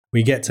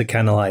we get to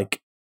kind of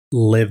like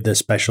live the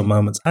special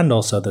moments and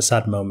also the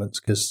sad moments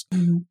because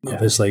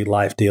obviously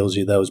life deals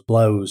you those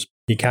blows.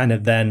 You kind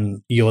of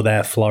then, you're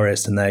their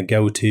florist and their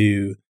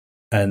go-to,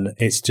 and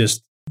it's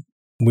just,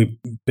 we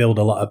build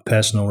a lot of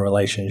personal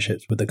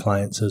relationships with the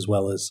clients as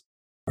well as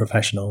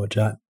professional, which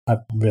I've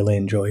really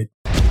enjoyed.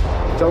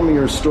 Tell me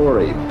your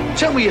story.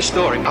 Tell me your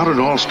story. How did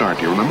it all start?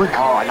 Do you remember?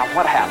 Oh, now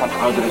what happened?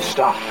 How did it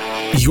stop?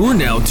 You're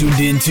now tuned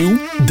into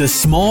the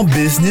Small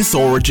Business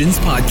Origins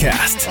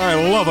Podcast.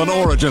 I love an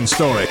origin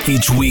story.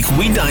 Each week,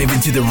 we dive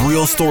into the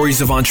real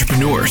stories of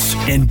entrepreneurs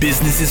and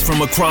businesses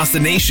from across the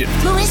nation.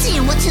 Who is he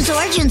and what's his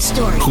origin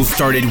story? Who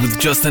started with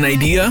just an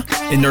idea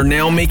and are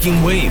now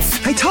making waves.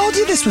 I told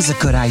you this was a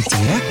good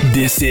idea.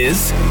 This is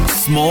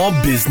Small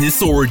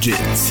Business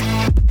Origins.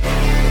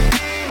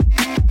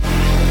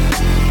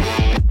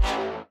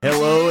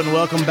 Hello and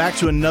welcome back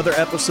to another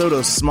episode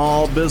of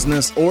Small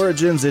Business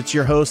Origins. It's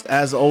your host,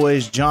 as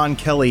always, John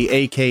Kelly,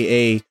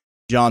 aka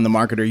John the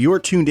Marketer. You are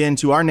tuned in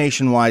to our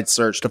nationwide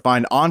search to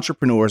find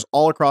entrepreneurs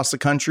all across the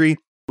country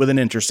with an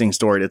interesting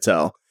story to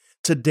tell.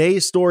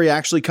 Today's story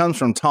actually comes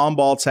from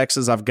Tomball,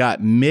 Texas. I've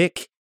got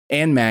Mick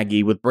and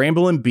Maggie with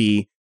Bramble and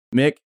Bee.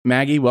 Mick,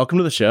 Maggie, welcome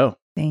to the show.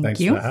 Thanks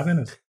you for having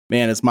us.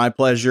 Man, it's my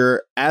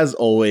pleasure. As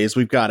always,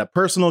 we've got a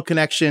personal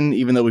connection,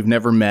 even though we've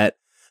never met.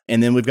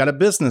 And then we've got a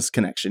business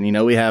connection. You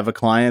know, we have a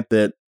client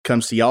that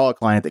comes to y'all, a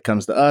client that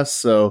comes to us.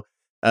 So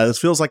this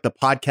feels like the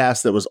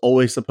podcast that was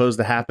always supposed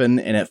to happen.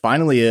 And it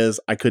finally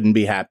is. I couldn't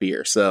be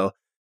happier. So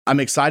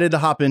I'm excited to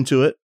hop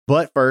into it.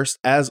 But first,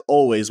 as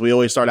always, we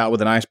always start out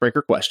with an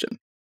icebreaker question.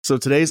 So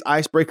today's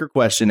icebreaker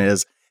question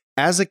is,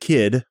 as a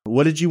kid,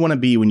 what did you want to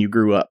be when you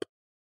grew up?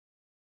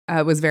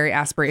 It was very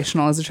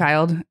aspirational as a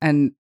child.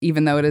 And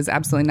even though it is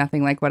absolutely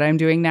nothing like what I'm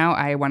doing now,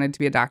 I wanted to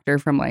be a doctor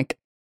from like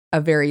a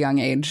very young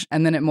age.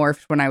 And then it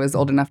morphed when I was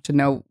old enough to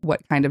know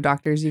what kind of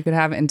doctors you could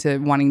have into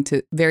wanting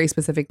to very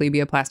specifically be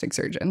a plastic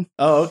surgeon.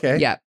 Oh, okay.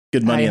 Yeah.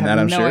 Good money in that,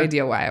 I'm sure. I have no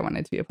idea why I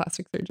wanted to be a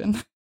plastic surgeon.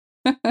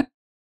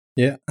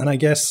 Yeah, and I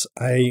guess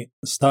I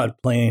started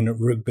playing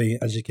rugby,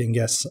 as you can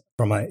guess,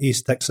 from my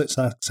East Texas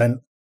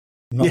accent.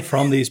 Not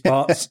from these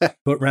parts,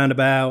 but around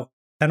about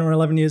 10 or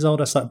 11 years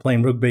old, I started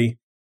playing rugby.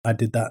 I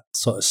did that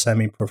sort of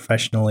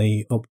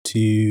semi-professionally up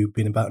to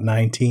being about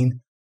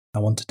 19. I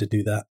wanted to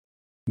do that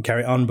and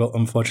carry on, but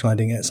unfortunately I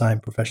didn't get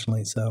signed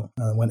professionally, so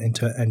I went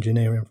into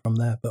engineering from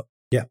there. But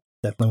yeah,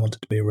 definitely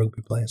wanted to be a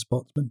rugby player,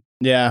 sportsman.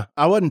 Yeah,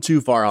 I wasn't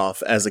too far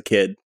off as a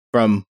kid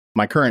from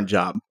my current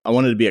job. I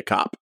wanted to be a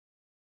cop.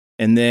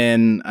 And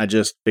then I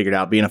just figured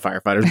out being a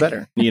firefighter is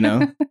better. You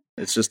know,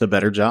 it's just a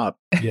better job.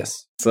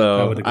 Yes.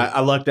 So I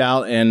lucked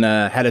out and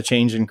had a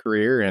change in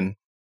career, and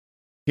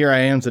here I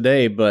am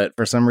today. But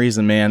for some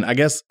reason, man, I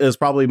guess it was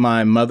probably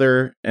my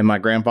mother and my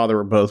grandfather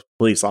were both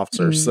police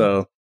officers.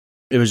 So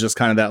it was just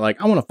kind of that, like,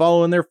 I want to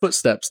follow in their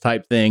footsteps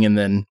type thing. And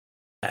then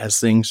as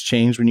things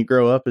change when you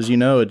grow up, as you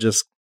know, it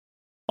just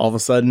all of a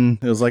sudden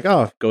it was like,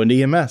 oh, go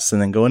into EMS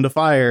and then go into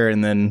fire.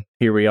 And then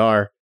here we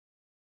are.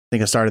 I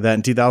think I started that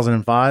in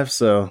 2005.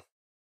 So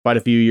quite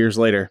a few years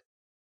later.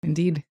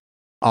 Indeed.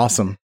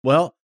 Awesome.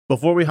 Well,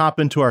 before we hop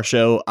into our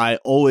show, I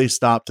always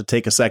stop to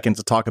take a second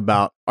to talk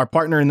about our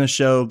partner in this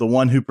show, the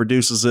one who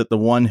produces it, the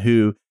one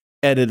who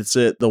edits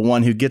it, the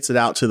one who gets it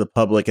out to the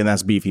public, and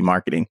that's Beefy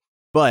Marketing.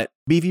 But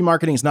Beefy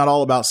Marketing is not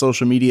all about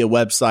social media,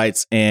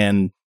 websites,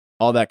 and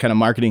all that kind of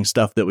marketing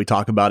stuff that we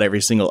talk about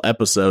every single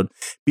episode.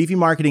 Beefy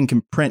Marketing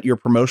can print your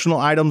promotional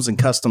items and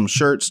custom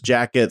shirts,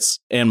 jackets,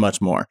 and much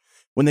more.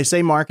 When they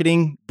say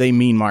marketing, they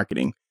mean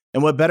marketing.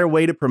 And what better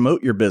way to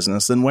promote your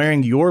business than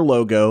wearing your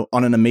logo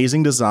on an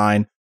amazing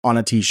design on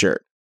a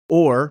t-shirt?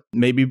 Or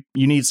maybe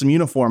you need some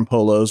uniform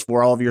polos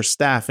for all of your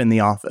staff in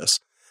the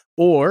office.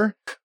 Or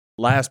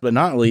last but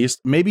not least,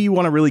 maybe you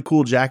want a really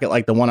cool jacket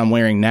like the one I'm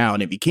wearing now.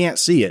 And if you can't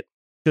see it,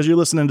 because you're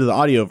listening to the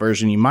audio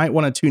version, you might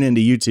want to tune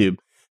into YouTube,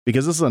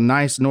 because this is a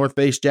nice North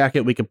Face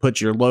jacket. We can put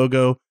your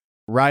logo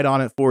right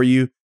on it for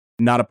you.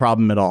 Not a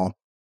problem at all.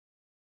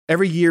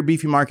 Every year,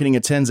 Beefy Marketing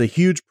attends a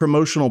huge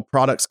promotional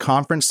products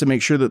conference to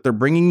make sure that they're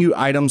bringing you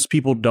items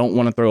people don't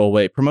want to throw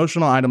away.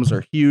 Promotional items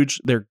are huge.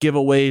 They're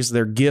giveaways.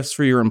 They're gifts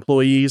for your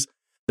employees.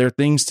 They're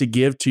things to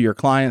give to your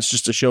clients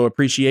just to show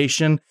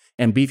appreciation.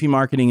 And Beefy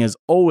Marketing is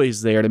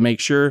always there to make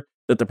sure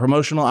that the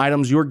promotional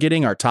items you're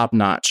getting are top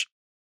notch.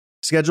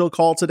 Schedule a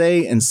call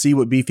today and see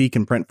what Beefy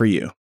can print for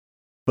you.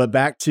 But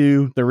back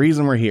to the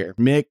reason we're here.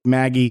 Mick,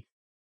 Maggie,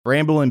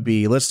 Bramble, and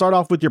Bee. Let's start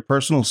off with your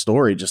personal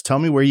story. Just tell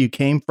me where you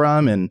came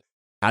from and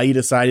how you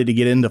decided to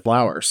get into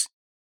flowers.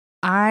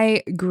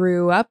 I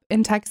grew up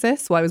in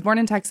Texas. Well, I was born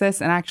in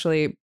Texas and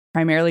actually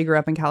primarily grew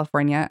up in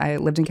California. I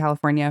lived in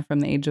California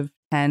from the age of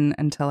 10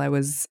 until I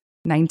was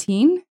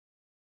 19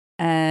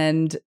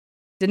 and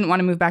didn't want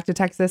to move back to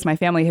Texas. My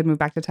family had moved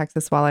back to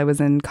Texas while I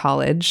was in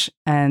college,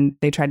 and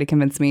they tried to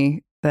convince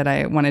me that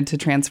I wanted to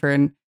transfer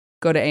and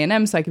go to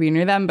A&M so I could be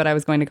near them, but I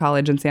was going to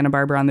college in Santa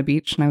Barbara on the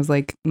beach, and I was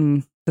like,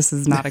 this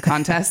is not a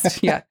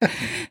contest. Yeah.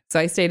 So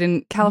I stayed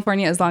in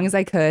California as long as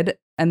I could.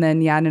 And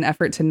then, in an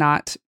effort to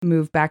not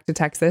move back to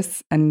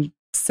Texas and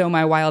sow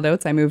my wild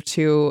oats, I moved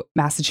to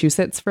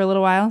Massachusetts for a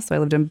little while. So I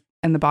lived in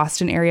the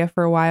Boston area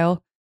for a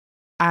while.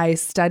 I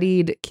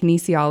studied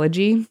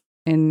kinesiology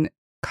in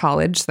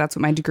college. So that's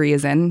what my degree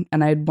is in.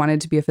 And I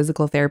wanted to be a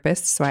physical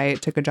therapist. So I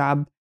took a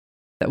job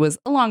that was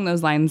along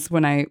those lines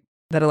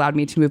that allowed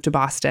me to move to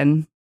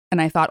Boston.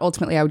 And I thought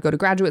ultimately I would go to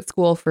graduate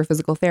school for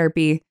physical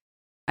therapy.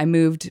 I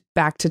moved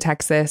back to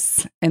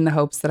Texas in the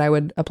hopes that I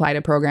would apply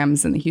to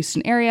programs in the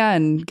Houston area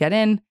and get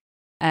in,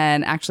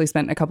 and actually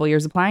spent a couple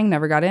years applying,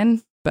 never got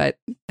in, but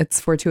it's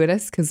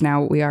fortuitous because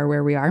now we are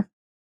where we are.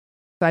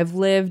 So I've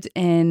lived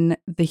in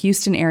the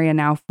Houston area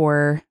now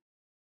for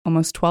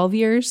almost 12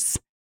 years.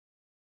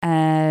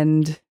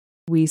 And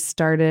I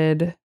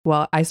started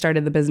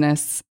the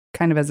business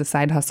kind of as a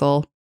side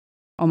hustle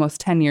almost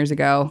 10 years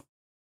ago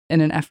in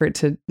an effort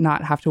to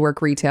not have to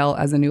work retail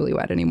as a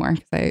newlywed anymore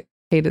because I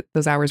hated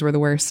those hours were the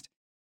worst.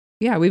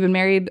 Yeah, we've been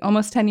married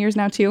almost 10 years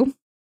now too,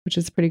 which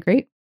is pretty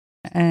great.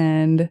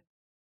 And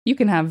you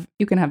can have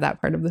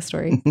that part of the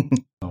story.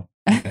 Oh,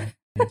 okay.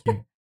 Thank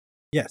you.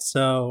 Yeah,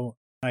 so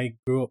I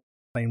grew up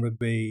playing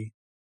rugby.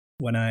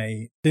 When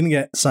I didn't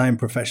get signed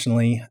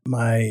professionally,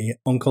 my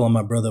uncle and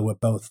my brother were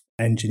both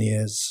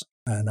engineers,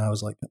 and I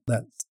was like,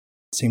 that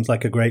seems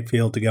like a great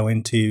field to go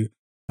into.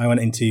 I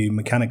went into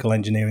mechanical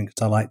engineering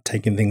because I like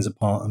taking things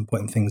apart and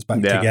putting things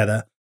back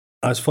together.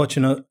 I was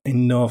fortunate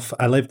enough,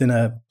 I lived in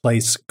a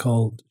place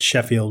called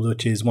Sheffield,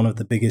 which is one of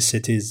the biggest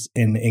cities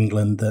in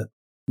England that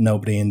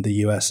nobody in the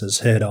US has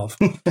heard of.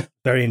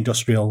 Very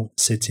industrial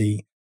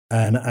city.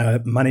 And I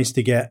managed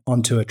to get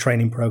onto a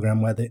training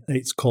program where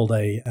it's called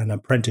an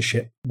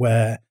apprenticeship,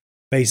 where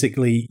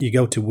basically you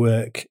go to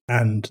work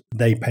and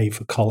they pay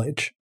for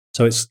college.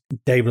 So it's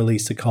day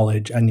release to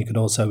college, and you could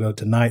also go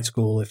to night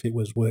school if it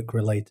was work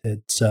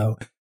related. So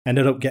I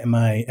ended up getting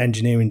my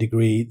engineering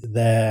degree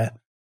there,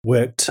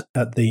 worked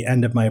at the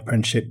end of my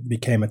apprenticeship,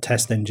 became a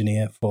test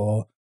engineer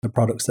for the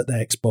products that they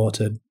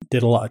exported,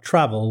 did a lot of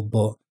travel,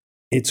 but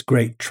it's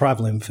great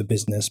traveling for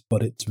business,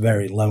 but it's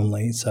very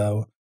lonely.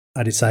 So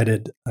I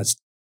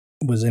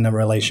was in a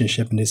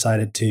relationship and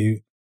decided to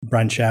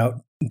branch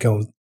out,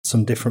 go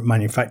some different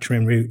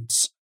manufacturing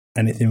routes,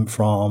 anything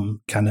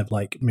from kind of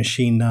like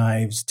machine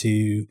knives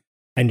to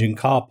engine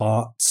car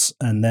parts.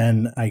 And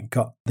then I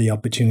got the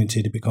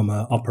opportunity to become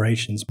an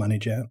operations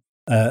manager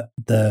at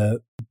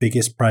the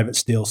biggest private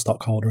steel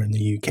stockholder in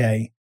the UK.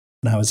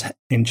 And I was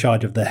in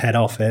charge of the head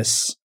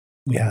office.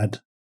 We had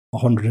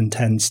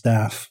 110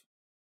 staff,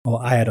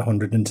 or I had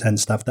 110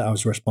 staff that I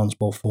was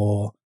responsible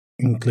for,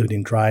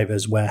 including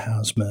drivers,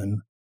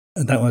 warehousemen.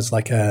 And that was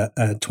like a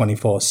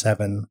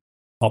 24/7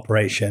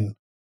 operation.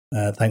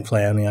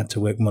 Thankfully, I only had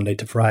to work Monday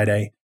to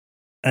Friday.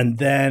 And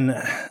then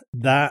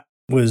that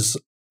was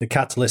the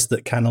catalyst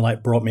that kind of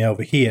like brought me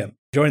over here.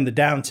 During the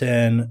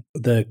downturn,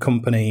 the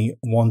company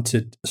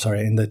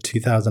in the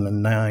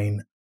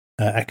 2009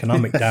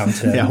 economic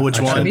downturn. Yeah, which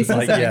one?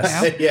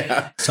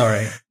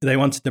 Sorry. They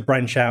wanted to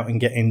branch out and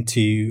get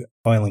into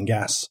oil and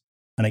gas.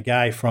 And a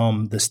guy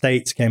from the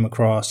States came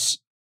across,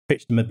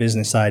 pitched them a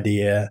business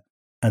idea,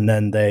 and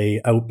then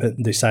they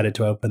decided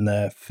to open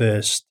their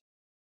first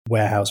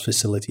warehouse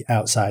facility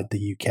outside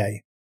the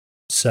UK.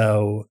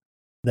 So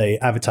they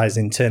advertised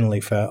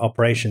internally for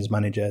operations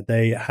manager.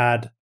 They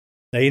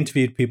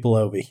interviewed people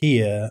over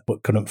here,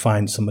 but couldn't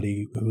find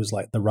somebody who was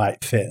like the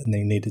right fit. And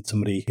they needed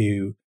somebody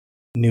who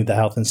knew the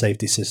health and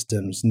safety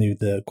systems, knew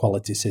the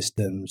quality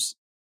systems,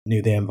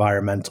 knew the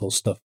environmental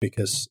stuff,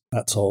 because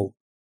that's all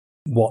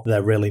what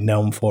they're really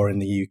known for in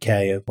the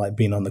UK, of like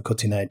being on the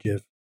cutting edge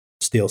of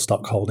steel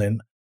stockholding.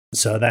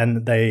 So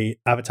then they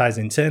advertised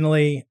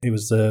internally. It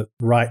was the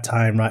right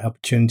time, right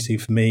opportunity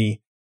for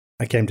me.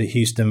 I came to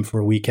Houston for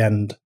a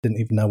weekend, didn't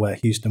even know where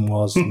Houston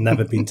was,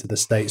 never been to the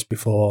States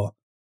before.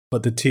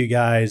 But the two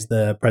guys,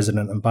 the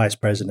president and vice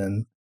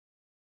president,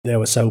 they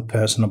were so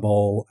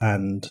personable,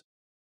 and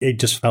it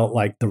just felt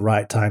like the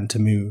right time to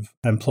move.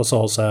 And plus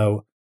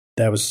also,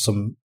 there was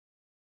some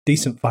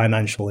decent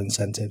financial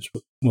incentives,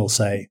 we'll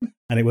say.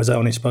 And it was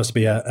only supposed to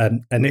be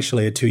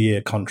initially a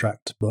 2-year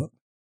contract, but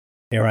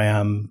here I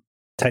am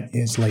 10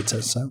 years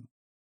later. So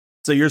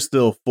you're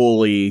still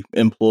fully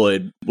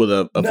employed with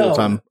a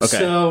full-time? Okay.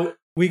 So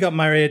we got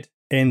married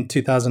in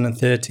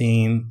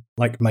 2013,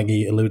 like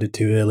Maggie alluded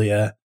to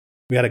earlier.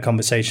 We had a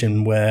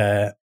conversation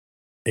where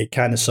it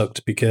kind of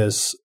sucked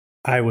because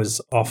I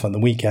was off on the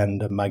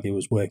weekend and Maggie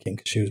was working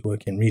because she was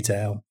working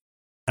retail.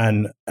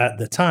 And at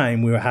the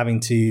time, we were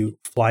having to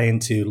fly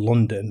into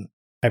London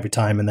every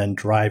time and then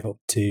drive up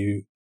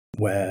to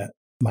where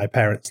my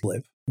parents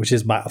live, which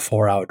is about a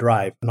 4-hour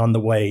drive. And on the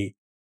way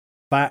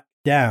back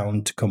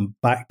down to come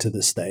back to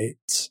the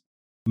States,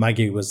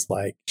 Maggie was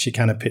like, she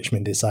kind of pitched me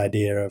this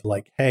idea of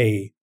like,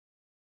 hey,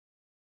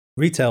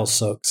 retail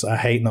sucks. I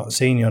hate not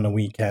seeing you on a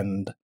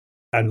weekend.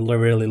 I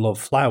really love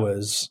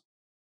flowers.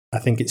 I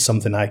think it's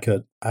something I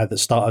could either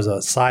start as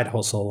a side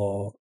hustle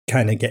or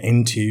kind of get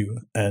into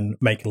and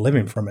make a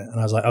living from it. And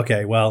I was like,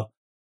 okay, well,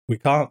 we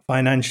can't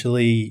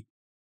financially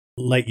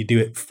let you do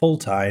it full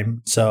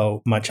time.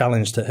 So my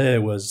challenge to her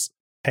was,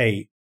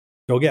 hey,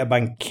 go get a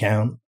bank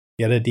account,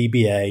 get a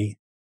DBA,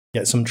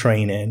 get some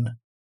training,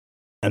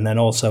 and then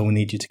also we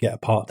need you to get a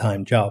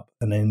part-time job.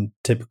 And in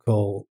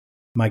typical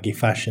Maggie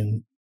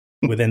fashion,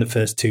 within the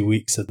first 2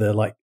 weeks of the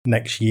like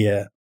next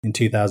year in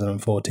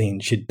 2014,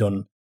 she'd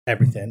done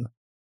everything.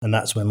 And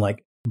that's when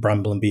like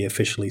Bramble and Bee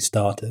officially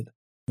started,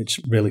 which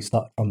really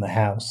started from the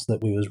house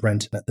that we was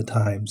renting at the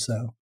time.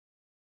 So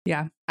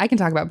yeah, I can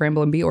talk about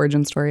Bramble and Bee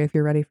origin story if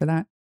you're ready for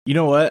that. You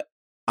know what?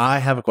 I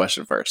have a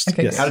question first.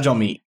 Okay. Yes. How did y'all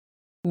meet?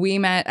 We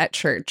met at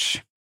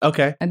church.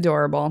 Okay.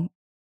 Adorable.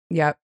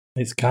 Yep.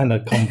 it's kind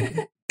of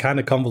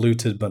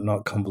convoluted, but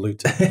not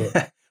convoluted.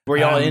 But, Were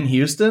y'all in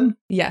Houston?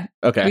 Yeah.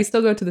 Okay. We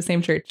still go to the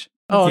same church.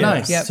 Oh, yeah,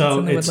 nice. Yep, so it's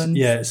in the Woodlands.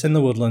 it's in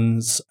the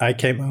Woodlands. I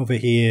came over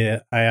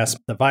here. I asked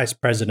the vice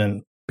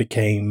president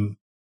him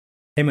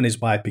and his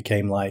wife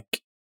became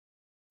like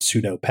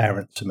pseudo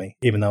parents to me,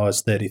 even though I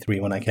was 33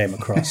 when I came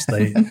across.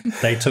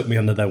 They took me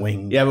under their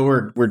wing. Yeah, but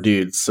we're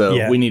dudes, so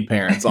Yeah. we need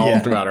parents all Yeah.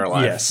 throughout our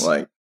life. Yes.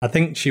 Like, I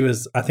think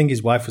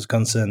his wife was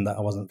concerned that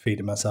I wasn't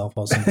feeding myself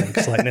or something.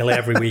 Because like nearly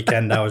every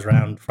weekend I was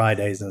around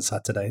Fridays and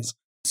Saturdays.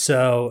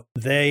 So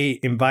they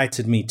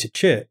invited me to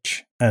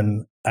church,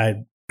 and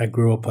I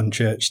grew up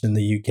unchurched in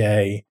the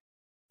UK.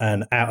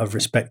 And out of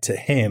respect to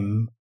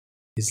him,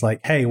 he's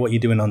like, "Hey, what are you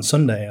doing on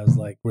Sunday?" I was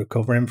like,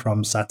 "Recovering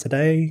from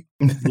Saturday."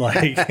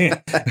 Like,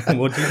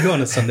 what do you do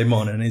on a Sunday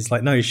morning? And he's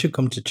like, "No, you should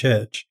come to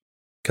church."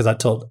 Because I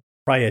told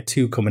prior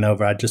to coming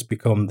over, I'd just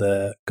become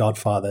the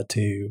godfather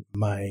to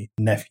my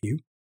nephew.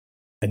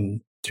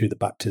 And through the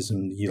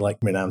baptism, you like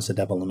renounce the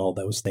devil and all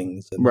those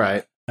things. And,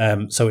 right.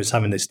 so it's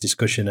having this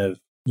discussion of,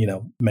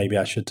 maybe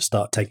I should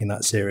start taking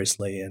that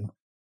seriously.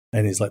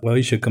 And he's like, well,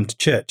 you should come to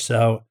church.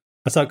 So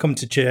I started coming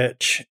to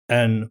church,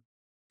 and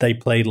they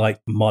played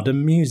like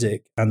modern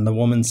music, and the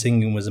woman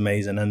singing was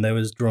amazing. And there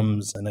was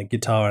drums and a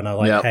guitar. And I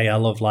like, Yep. hey, I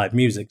love live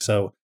music.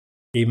 So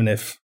even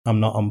if I'm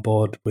not on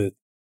board with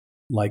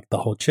like the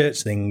whole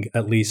church thing,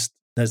 at least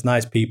there's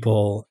nice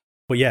people.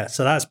 But yeah,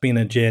 so that's been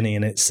a journey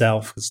in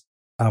itself.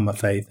 Found my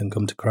faith and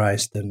come to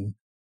Christ and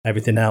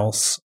everything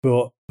else.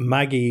 But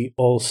Maggie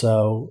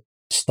also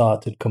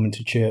started coming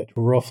to church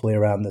roughly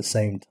around the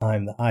same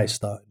time that I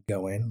started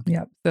going.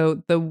 Yep.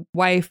 So the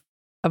wife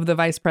of the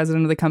vice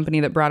president of the company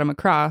that brought him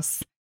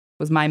across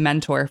was my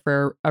mentor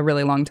for a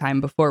really long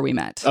time before we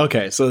met.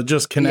 Okay, so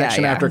just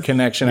connection Yeah. after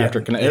connection Yeah. after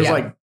connection. It was Yeah.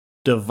 like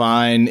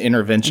divine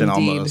intervention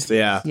Indeed. almost.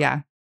 Yeah.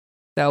 Yeah.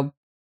 So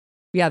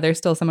yeah, they're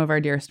still some of our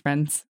dearest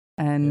friends.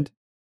 And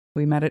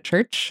we met at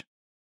church,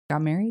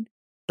 got married.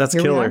 That's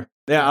Here we killer. are.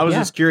 Yeah, I was Yeah.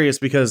 just curious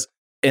because,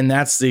 and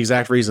that's the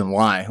exact reason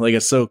why. Like,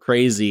 it's so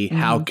crazy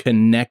how Mhm.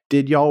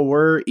 connected y'all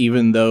were,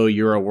 even though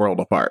you're a world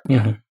apart.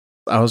 Mhm.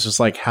 I was just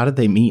like, how did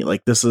they meet?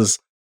 Like, it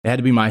had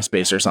to be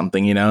MySpace or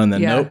something, And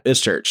then, Yeah. nope, it's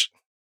church.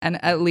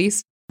 And at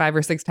least 5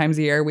 or 6 times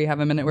a year, we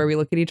have a minute where we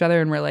look at each other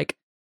and we're like,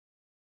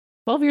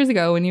 12 years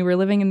ago when you were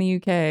living in the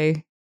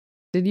UK,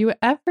 did you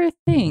ever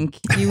think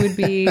you would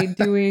be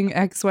doing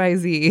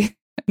XYZ?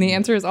 And the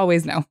answer is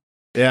always no.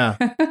 Yeah.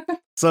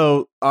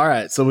 So, all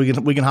right. So we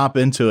can hop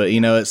into it.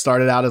 It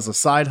started out as a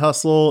side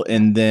hustle,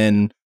 and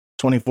then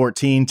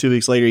 2014, 2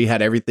 weeks later, you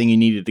had everything you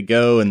needed to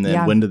go. And then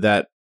Yeah. when did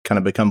that kind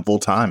of become full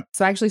time?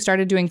 So I actually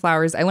started doing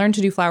flowers. I learned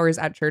to do flowers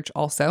at church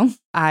also.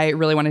 I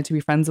really wanted to be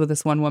friends with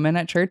this one woman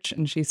at church.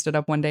 And she stood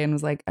up one day and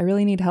was like, I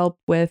really need help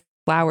with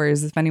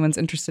flowers if anyone's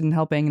interested in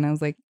helping. And I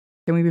was like,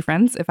 can we be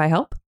friends if I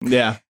help?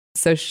 Yeah.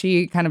 So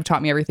she kind of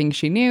taught me everything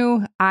she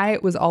knew. I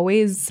was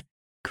always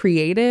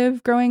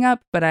creative growing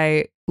up, but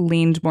I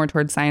leaned more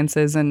towards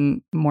sciences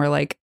and more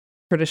like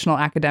traditional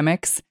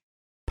academics,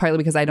 partly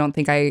because I don't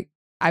think I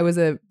was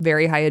a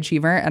very high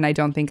achiever, and I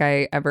don't think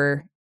I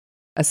ever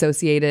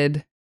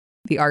associated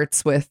the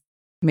arts with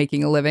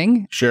making a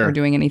living Sure. or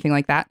doing anything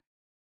like that.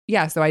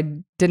 Yeah, so I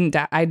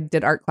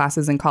did art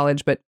classes in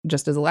college, but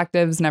just as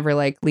electives, never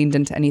like leaned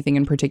into anything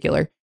in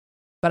particular.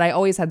 But I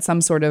always had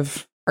some sort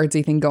of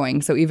artsy thing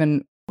going. So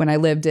even when I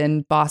lived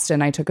in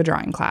Boston, I took a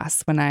drawing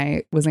class. When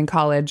I was in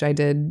college, I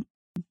did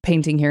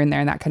painting here and there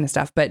and that kind of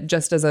stuff. But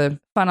just as a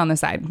fun on the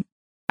side,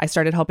 I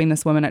started helping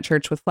this woman at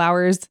church with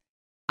flowers.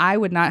 I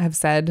would not have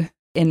said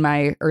in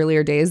my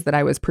earlier days that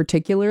I was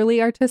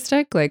particularly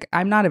artistic. Like,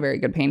 I'm not a very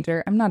good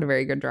painter. I'm not a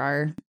very good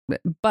drawer.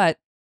 But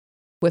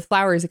with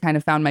flowers, I kind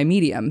of found my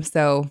medium.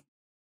 So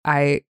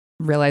I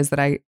realized that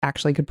I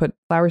actually could put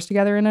flowers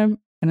together in a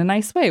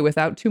nice way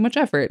without too much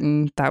effort.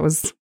 And that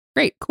was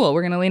great. Cool.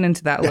 We're going to lean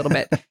into that a little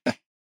bit.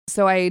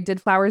 So I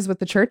did flowers with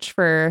the church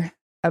for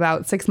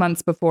about 6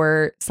 months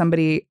before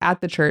somebody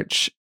at the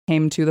church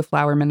came to the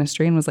flower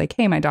ministry and was like,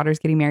 hey, my daughter's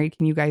getting married.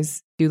 Can you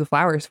guys do the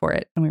flowers for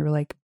it? And we were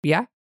like,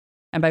 yeah.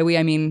 And by we,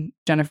 I mean,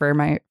 Jennifer,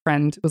 my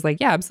friend, was like,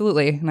 yeah,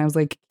 absolutely. And I was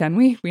like, can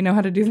we? We know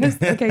how to do this.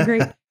 Okay,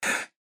 great.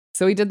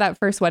 So we did that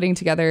first wedding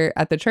together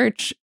at the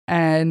church.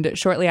 And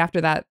shortly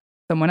after that,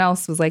 someone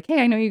else was like,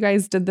 hey, I know you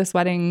guys did this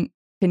wedding.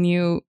 Could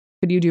you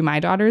do my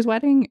daughter's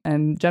wedding?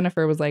 And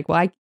Jennifer was like,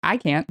 well, I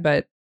can't,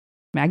 but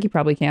Maggie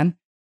probably can.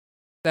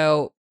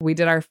 So we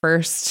did our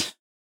first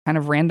kind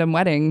of random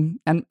wedding.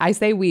 And I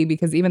say we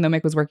because even though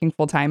Mick was working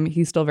full time,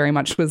 he still very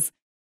much was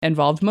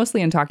involved,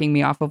 mostly in talking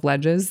me off of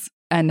ledges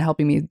and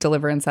helping me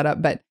deliver and set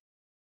up. But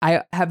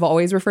I have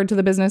always referred to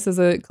the business as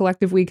a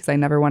collective we because I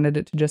never wanted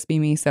it to just be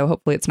me. So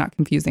hopefully it's not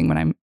confusing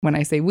when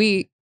I say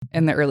we.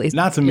 in the early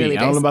Not to me. early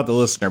I don't know days. about the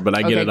listener, but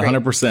I get Okay,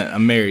 it 100%.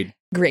 I'm married.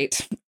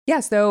 Great. Yeah.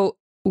 So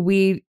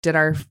we did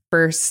our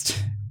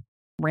first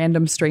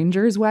random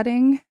stranger's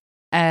wedding.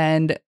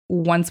 And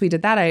once we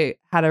did that, I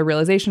had a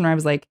realization where I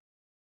was like,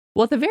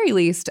 well, at the very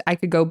least, I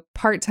could go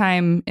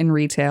part-time in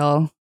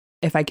retail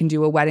if I can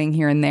do a wedding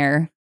here and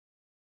there.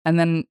 And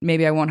then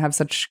maybe I won't have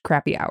such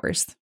crappy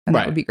hours. And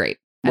that would be great.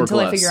 Until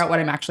I figure out what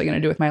I'm actually going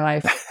to do with my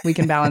life, we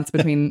can balance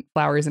between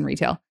flowers and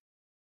retail.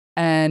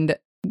 And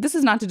this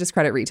is not to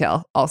discredit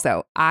retail.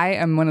 Also, I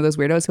am one of those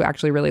weirdos who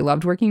actually really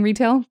loved working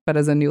retail, but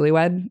as a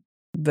newlywed,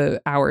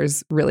 the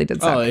hours really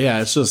did suck. Oh,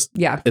 yeah. It's just,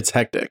 it's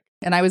hectic.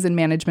 And I was in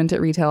management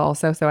at retail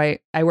also. So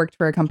I worked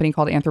for a company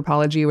called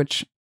Anthropology,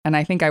 and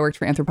I think I worked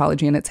for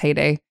Anthropology in its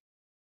heyday,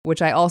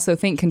 which I also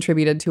think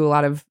contributed to a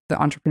lot of the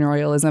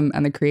entrepreneurialism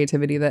and the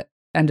creativity that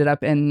ended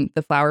up in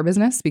the flower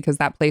business, because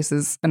that place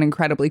is an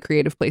incredibly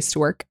creative place to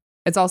work.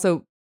 It's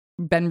also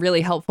been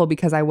really helpful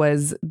because I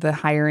was the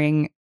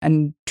hiring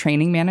and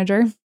training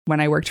manager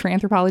when I worked for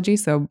Anthropology.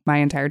 So my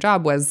entire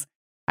job was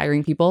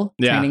hiring people,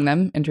 training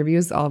them,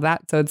 interviews, all of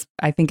that. So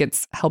I think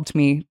it's helped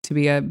me to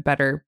be a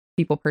better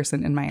people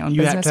person in my own business.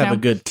 You have to have a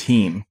good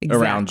team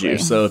around you.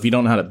 So if you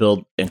don't know how to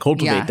build and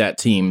cultivate that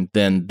team,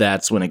 then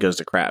that's when it goes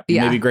to crap.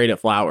 You may be great at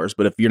flowers,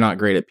 but if you're not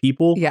great at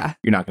people, you're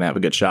not going to have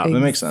a good shop. That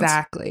makes sense.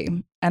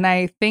 Exactly. And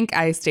I think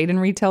I stayed in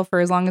retail for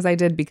as long as I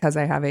did because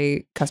I have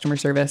a customer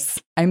service.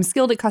 I'm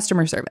skilled at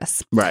customer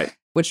service. Right.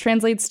 Which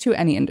translates to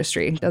any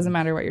industry. Doesn't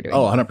matter what you're doing.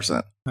 Oh,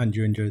 100%. And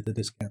you enjoyed the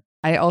discount.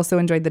 I also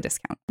enjoyed the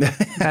discount.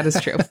 That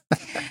is true.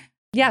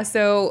 Yeah.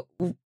 So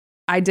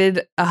I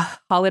did a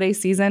holiday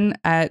season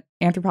at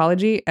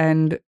Anthropology,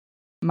 and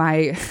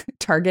my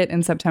target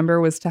in September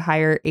was to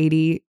hire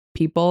 80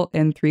 people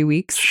in 3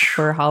 weeks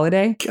for a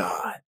holiday.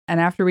 God. And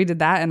after we did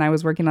that and I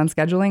was working on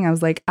scheduling, I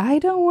was like, I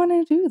don't want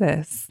to do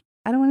this.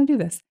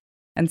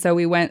 And so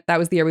that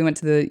was the year we went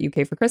to the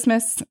UK for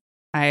Christmas.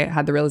 I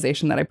had the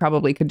realization that I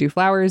probably could do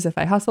flowers if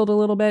I hustled a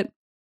little bit.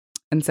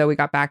 And so we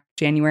got back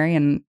January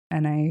and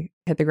I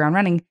hit the ground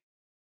running.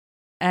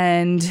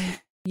 And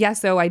yeah,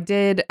 so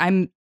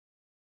I'm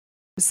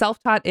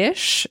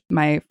self-taught-ish.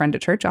 My friend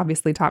at church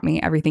obviously taught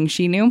me everything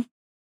she knew.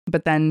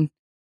 But then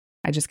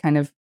I just kind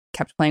of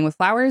kept playing with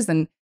flowers.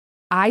 And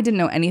I didn't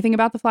know anything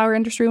about the flower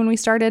industry when we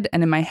started.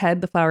 And in my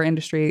head, the flower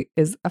industry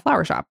is a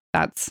flower shop.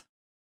 That's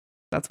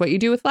what you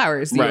do with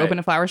flowers. You open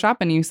a flower shop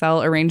and you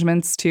sell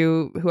arrangements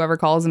to whoever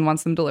calls and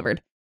wants them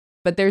delivered.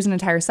 But there's an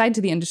entire side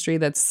to the industry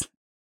that's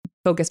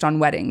focused on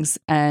weddings.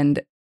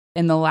 And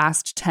in the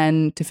last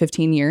 10 to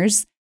 15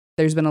 years,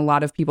 there's been a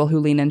lot of people who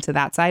lean into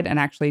that side and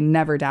actually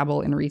never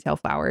dabble in retail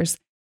flowers.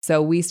 So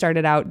we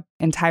started out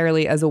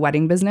entirely as a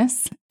wedding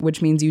business,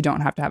 which means you don't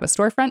have to have a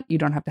storefront. You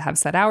don't have to have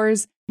set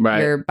hours. Right.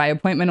 You're by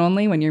appointment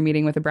only when you're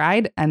meeting with a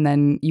bride. And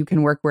then you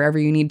can work wherever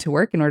you need to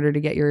work in order to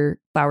get your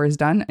flowers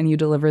done, and you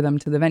deliver them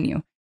to the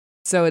venue.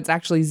 So it's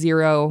actually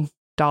 $0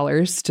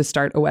 to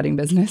start a wedding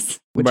business,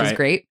 which is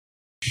great.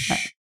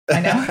 I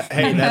know.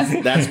 Hey,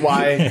 that's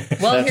why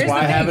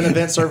I have an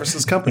event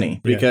services company,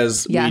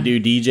 because we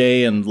do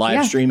DJ and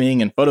live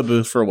streaming and photo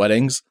booth for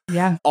weddings.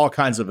 Yeah. All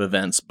kinds of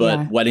events,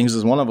 but weddings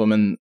is one of them.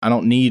 And I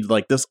don't need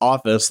this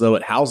office, though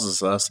it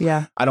houses us.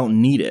 Yeah. I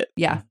don't need it.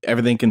 Yeah.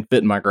 Everything can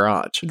fit in my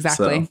garage.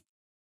 Exactly. So.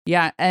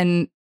 Yeah.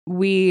 And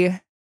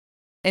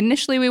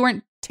initially we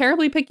weren't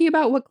terribly picky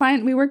about what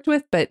client we worked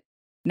with, but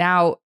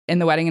now in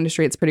the wedding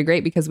industry, it's pretty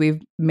great because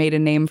we've made a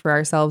name for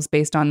ourselves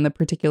based on the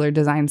particular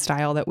design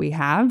style that we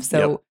have.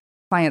 So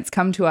clients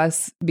come to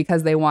us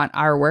because they want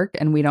our work,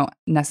 and we don't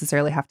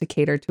necessarily have to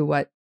cater to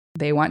what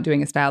they want,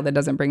 doing a style that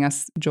doesn't bring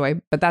us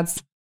joy. But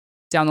that's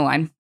down the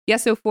line. Yeah.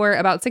 So for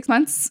about 6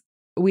 months,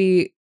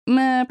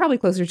 probably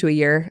closer to a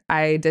year,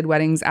 I did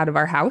weddings out of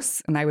our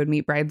house, and I would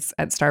meet brides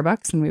at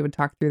Starbucks and we would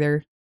talk through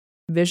their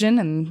vision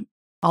and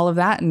all of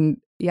that. And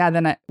yeah,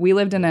 then we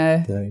lived in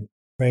The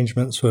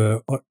arrangements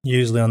were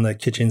usually on the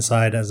kitchen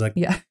side, as I'd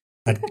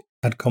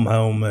come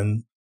home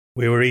and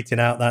we were eating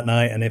out that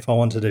night, and if I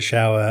wanted a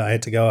shower, I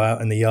had to go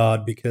out in the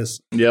yard because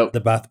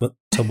the bathtub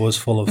was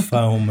full of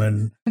foam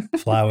and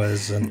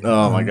flowers. And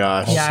my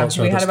gosh. Yeah,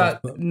 we had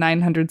about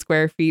 900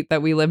 square feet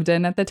that we lived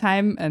in at the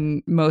time,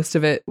 and most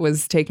of it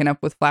was taken up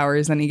with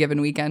flowers any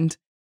given weekend.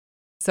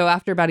 So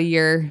after about a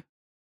year,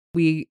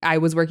 I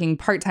was working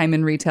part-time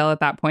in retail at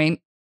that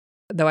point,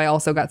 though I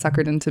also got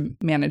suckered into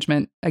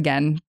management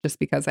again, just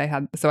because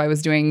I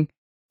was doing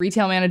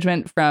retail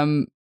management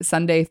from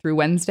Sunday through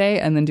Wednesday,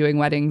 and then doing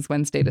weddings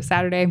Wednesday to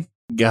Saturday.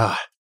 God.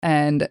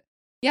 And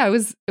yeah, it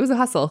was a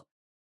hustle.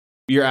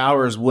 Your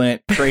hours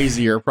went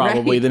crazier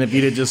probably than if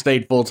you'd have just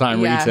stayed full-time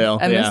retail.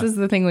 And this is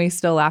the thing we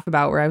still laugh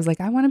about, where I was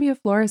like, I want to be a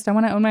florist. I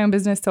want to own my own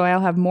business, so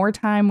I'll have more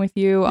time with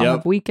you. I'll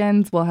have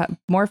weekends. We'll have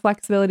more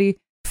flexibility.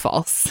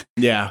 False.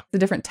 Yeah. It's a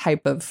different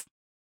type of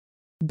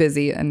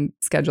busy and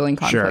scheduling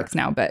conflicts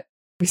now, but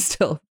we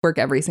still work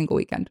every single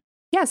weekend.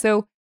 Yeah.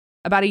 So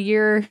about a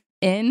year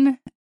in,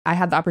 I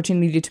had the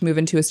opportunity to move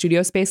into a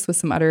studio space with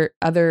some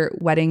other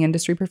wedding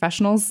industry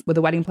professionals, with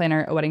a wedding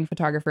planner, a wedding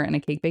photographer, and a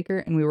cake baker.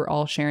 And we were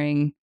all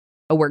sharing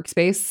a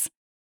workspace.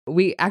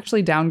 We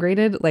actually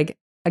downgraded.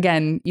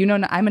 again,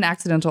 I'm an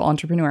accidental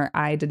entrepreneur.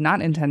 I did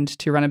not intend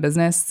to run a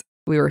business.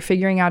 We were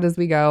figuring out as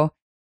we go.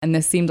 And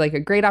this seemed like a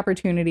great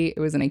opportunity. It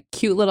was in a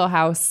cute little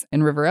house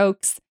in River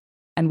Oaks.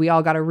 And we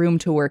all got a room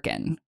to work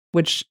in,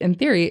 which in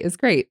theory is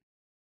great.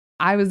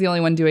 I was the only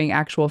one doing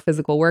actual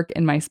physical work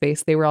in my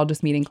space. They were all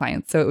just meeting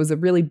clients. So it was a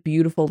really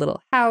beautiful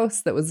little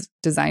house that was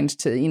designed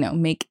to,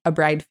 make a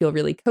bride feel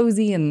really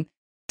cozy and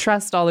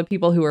trust all the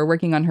people who were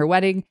working on her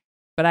wedding.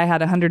 But I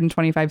had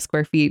 125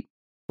 square feet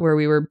where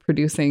we were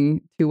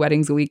producing 2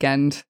 weddings a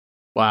weekend.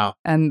 Wow.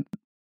 And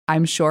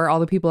I'm sure all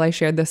the people I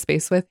shared this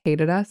space with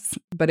hated us,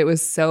 but it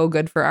was so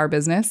good for our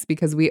business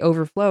because we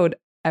overflowed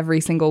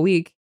every single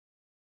week.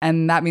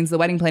 And that means the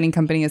wedding planning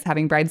company is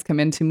having brides come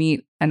in to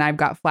meet, and I've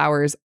got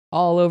flowers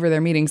all over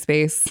their meeting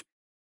space.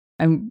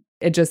 And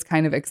it just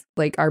kind of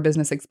our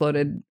business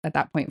exploded at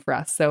that point for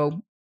us.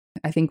 So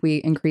I think we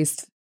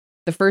increased.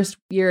 The first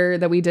year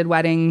that we did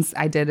weddings,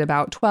 I did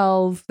about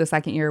 12. The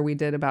second year we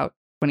did about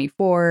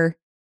 24.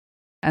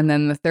 And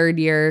then the third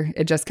year,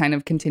 it just kind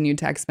of continued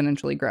to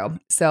exponentially grow.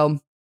 So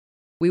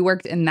we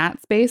worked in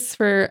that space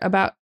for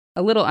about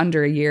a little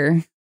under a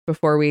year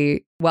before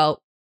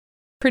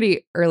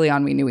pretty early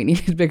on, we knew we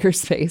needed bigger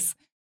space.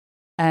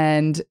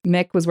 And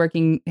Mick was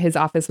working, his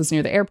office was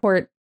near the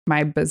airport.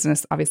 My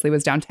business obviously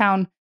was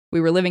downtown. We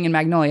were living in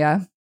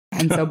Magnolia.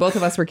 And so both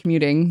of us were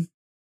commuting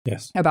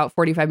about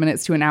 45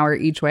 minutes to an hour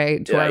each way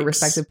to our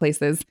respective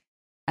places.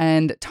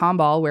 And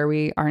Tomball, where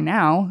we are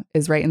now,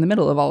 is right in the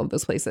middle of all of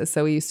those places.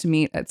 So we used to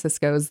meet at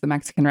Cisco's, the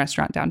Mexican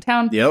restaurant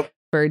downtown,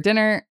 for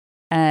dinner.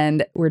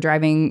 And we're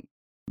driving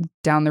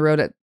down the road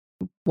at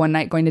one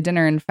night going to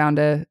dinner and found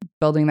a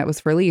building that was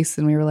for lease.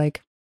 And we were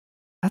like,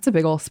 that's a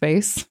big old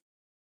space.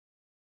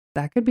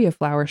 That could be a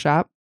flower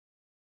shop.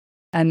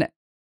 And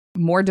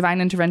more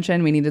divine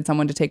intervention. We needed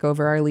someone to take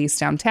over our lease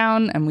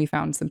downtown. And we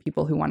found some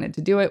people who wanted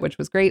to do it, which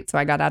was great. So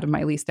I got out of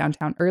my lease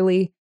downtown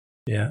early.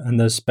 Yeah. And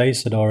the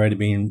space had already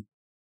been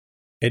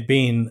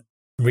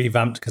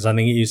revamped because I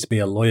think it used to be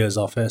a lawyer's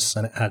office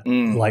and it had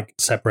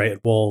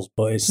separated walls,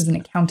 but it's an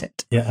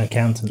accountant. Yeah,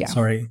 accountant. Yeah.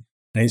 Sorry.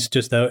 And it's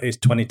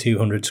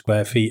 2,200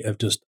 square feet of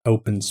just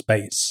open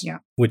space,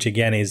 which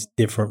again is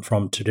different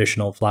from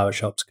traditional flower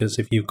shops. Because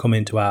if you come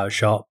into our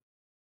shop,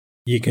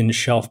 you can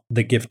shop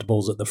the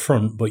giftables at the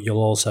front, but you'll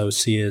also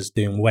see us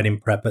doing wedding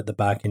prep at the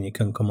back, and you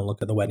can come and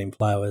look at the wedding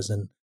flowers.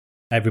 And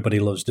everybody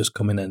loves just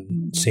coming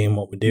and seeing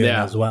what we're doing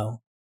as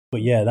well.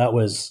 But yeah, that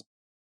was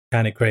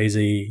kind of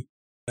crazy.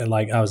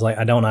 Like, I was like,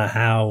 I don't know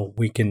how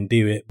we can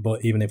do it,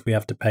 but even if we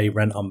have to pay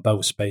rent on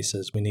both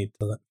spaces, we need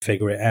to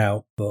figure it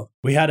out. But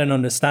we had an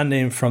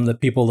understanding from the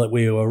people that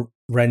we were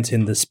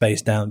renting the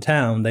space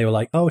downtown. They were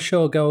like, oh,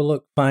 sure, go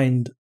look,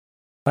 find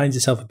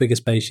yourself a bigger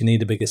space. You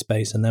need a bigger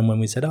space. And then when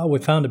we said, oh, we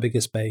found a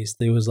bigger space,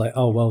 they was like,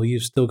 oh, well,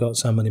 you've still got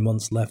so many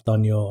months left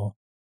on your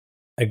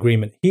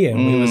agreement here.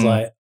 And we was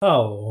like,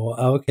 oh,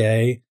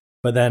 okay.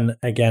 But then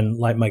again,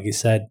 like Maggie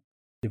said,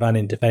 divine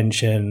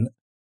intervention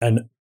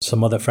and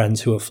some other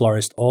friends who are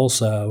florists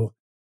also,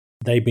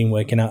 they've been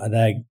working out of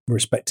their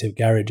respective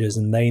garages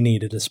and they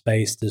needed a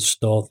space to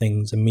store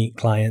things and meet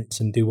clients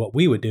and do what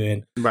we were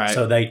doing. Right.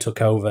 So they took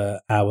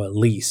over our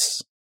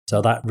lease. So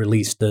that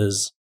released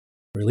us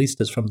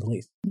from the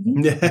lease.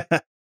 Mm-hmm.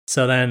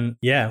 So then,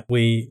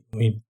 we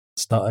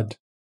started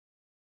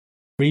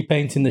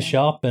repainting the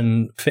shop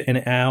and fitting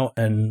it out.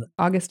 And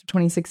August of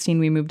 2016,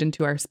 we moved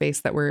into our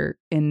space that we're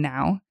in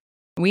now.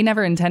 We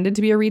never intended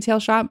to be a retail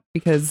shop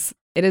because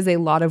it is a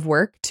lot of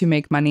work to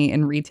make money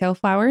in retail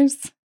flowers.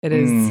 It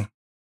is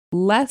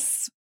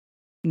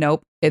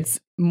it's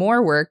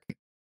more work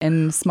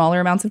in smaller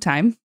amounts of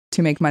time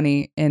to make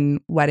money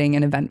in wedding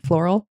and event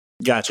floral.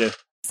 Gotcha.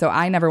 So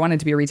I never wanted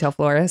to be a retail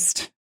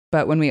florist,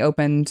 but when we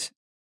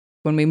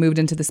moved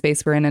into the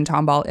space we're in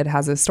Tomball, it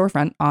has a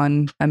storefront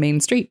on a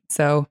main street.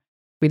 So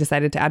we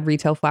decided to add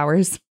retail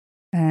flowers.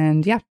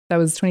 And that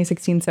was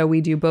 2016. So we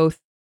do both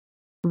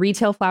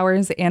retail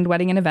flowers and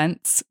wedding and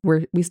events.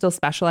 We still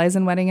specialize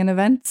in wedding and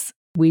events.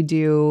 We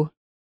do,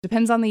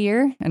 depends on the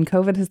year, and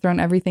COVID has thrown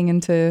everything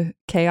into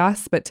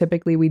chaos, but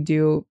typically we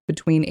do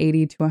between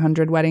 80 to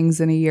 100 weddings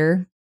in a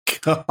year.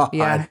 God.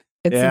 Yeah,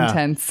 it's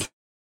intense.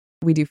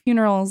 We do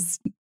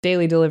funerals,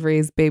 daily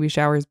deliveries, baby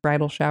showers,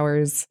 bridal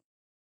showers,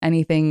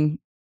 anything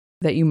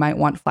that you might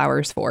want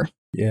flowers for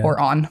or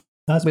on.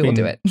 We will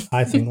do it.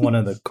 I think one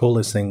of the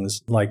coolest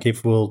things, like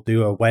if we'll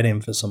do a wedding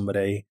for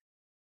somebody,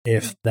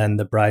 if then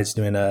the bride's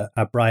doing a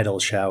bridal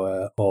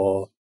shower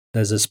or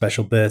there's a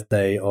special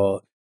birthday,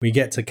 or we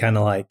get to kind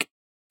of like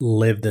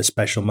live the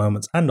special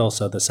moments and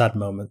also the sad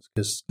moments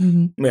because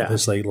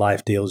obviously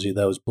life deals you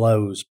those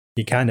blows.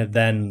 You kind of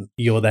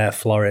you're their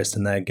florist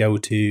and their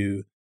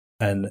go-to,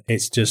 and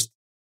it's just,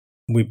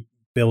 we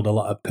build a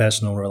lot of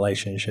personal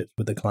relationships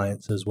with the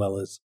clients as well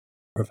as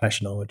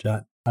professional, which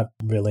I've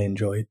really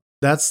enjoyed.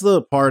 That's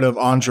the part of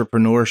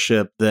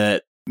entrepreneurship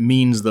that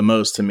means the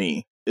most to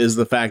me, is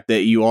the fact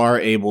that you are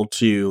able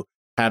to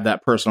have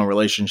that personal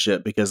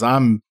relationship, because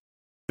I'm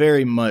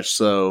very much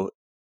so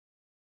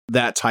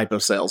that type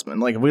of salesman.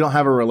 Like, if we don't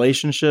have a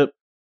relationship,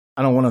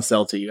 I don't want to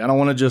sell to you. I don't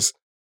want to just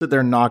sit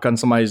there and knock on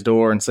somebody's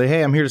door and say,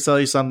 hey, I'm here to sell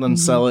you something,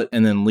 sell it,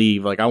 and then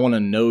leave. Like, I want to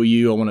know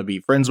you. I want to be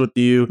friends with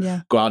you.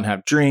 Yeah. Go out and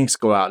have drinks,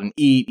 go out and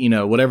eat,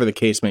 whatever the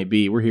case may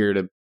be. We're here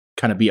to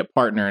kind of be a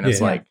partner. And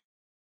it's like,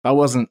 if I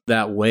wasn't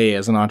that way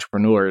as an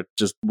entrepreneur, it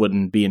just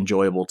wouldn't be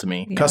enjoyable to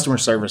me. Yeah. Customer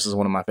service is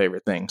one of my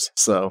favorite things.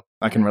 So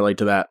I can relate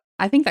to that.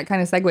 I think that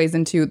kind of segues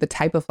into the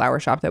type of flower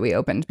shop that we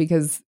opened,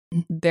 because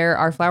there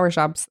are flower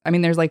shops. I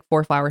mean, there's like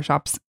 4 flower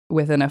shops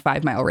within a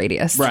 5-mile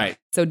radius. Right.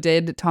 So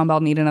did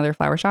Tomball need another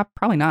flower shop?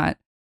 Probably not.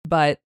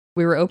 But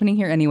we were opening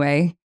here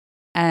anyway.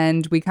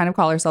 And we kind of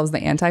call ourselves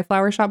the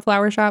anti-flower shop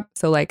flower shop.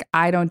 So like,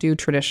 I don't do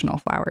traditional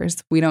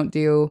flowers. We don't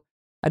do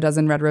a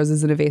dozen red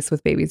roses in a vase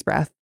with baby's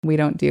breath. We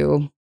don't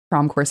do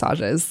prom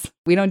corsages.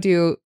 We don't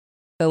do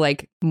the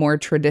like more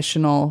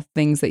traditional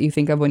things that you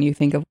think of when you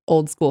think of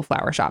old school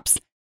flower shops.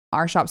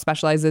 Our shop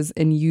specializes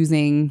in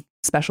using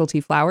specialty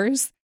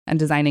flowers and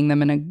designing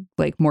them in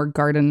a like more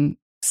garden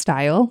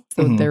style.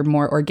 So they're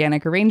more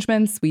organic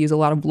arrangements. We use a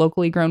lot of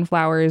locally grown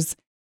flowers,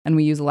 and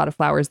we use a lot of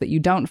flowers that you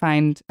don't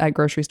find at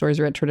grocery stores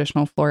or at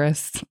traditional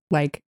florists,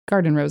 like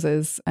garden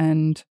roses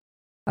and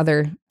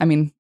other, I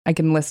mean, I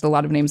can list a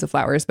lot of names of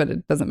flowers, but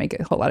it doesn't make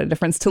a whole lot of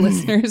difference to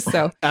listeners.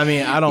 So I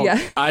mean,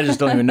 I just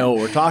don't even know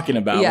what we're talking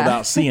about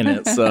without seeing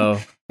it. So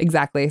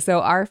exactly.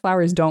 So our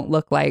flowers don't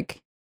look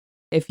like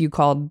if you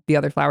called the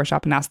other flower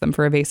shop and asked them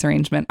for a vase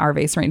arrangement, our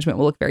vase arrangement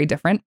will look very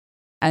different.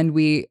 And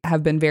we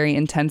have been very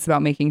intense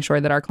about making sure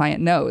that our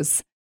client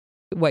knows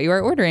what you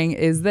are ordering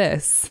is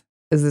this.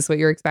 Is this what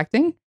you're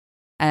expecting?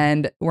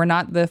 And we're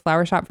not the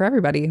flower shop for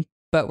everybody,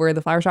 but we're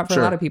the flower shop for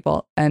a lot of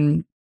people.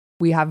 And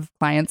we have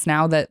clients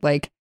now that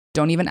like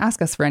don't even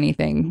ask us for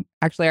anything.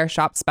 Actually, our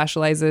shop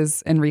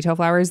specializes in retail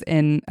flowers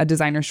in a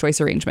designer's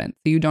choice arrangement.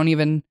 So you don't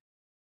even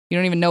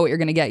know what you're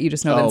going to get. You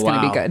just know that it's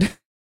going to be good.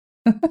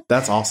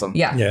 That's awesome.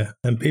 Yeah. Yeah.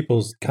 And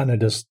people's kind of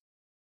just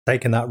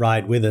taking that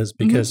ride with us,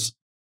 because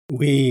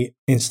we,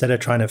 instead of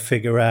trying to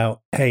figure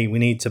out, hey, we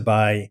need to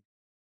buy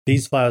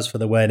these flowers for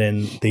the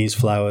wedding, these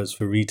flowers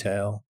for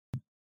retail,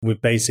 we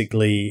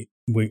basically,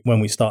 when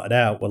we started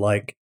out, we're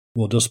like,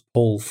 we'll just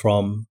pull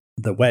from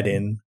the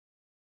wedding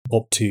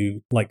up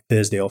to like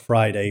Thursday or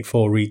Friday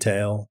for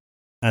retail,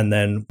 and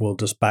then we'll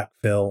just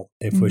backfill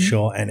if we're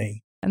short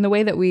any. And the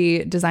way that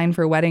we design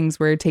for weddings,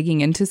 we're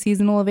taking into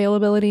seasonal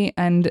availability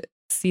and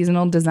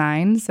seasonal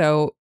design.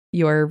 So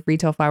your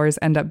retail flowers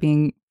end up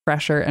being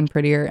fresher and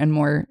prettier and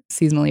more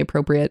seasonally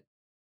appropriate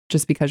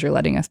just because you're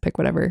letting us pick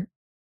whatever.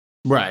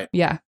 Right.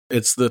 Yeah.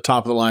 It's the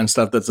top of the line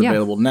stuff that's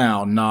available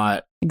now,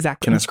 not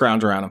can I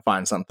scrounge around and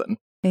find something.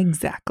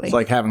 Exactly. It's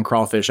like having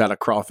crawfish out of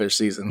crawfish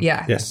season.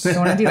 Yeah. Yes. We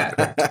don't want to do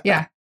that.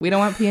 Yeah. We don't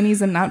want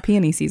peonies and not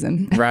peony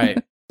season.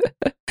 Right.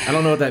 I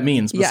don't know what that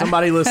means, but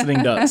somebody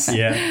listening does.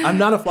 Yeah. I'm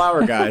not a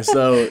flower guy,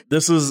 so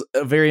this is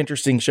a very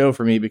interesting show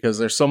for me because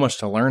there's so much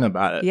to learn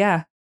about it.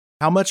 Yeah.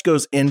 How much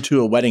goes into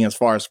a wedding as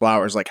far as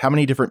flowers? Like, how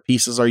many different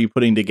pieces are you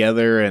putting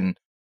together, and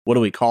what do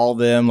we call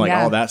them? Like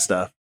all that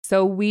stuff.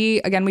 So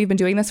we've been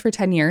doing this for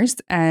 10 years,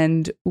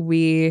 and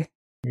it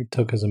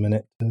took us a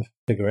minute to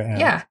figure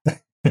it out.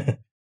 Yeah.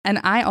 And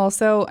I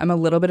also am a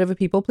little bit of a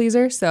people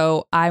pleaser.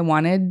 So I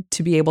wanted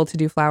to be able to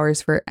do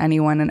flowers for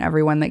anyone and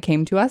everyone that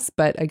came to us.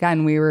 But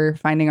again, we were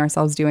finding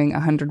ourselves doing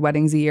 100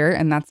 weddings a year,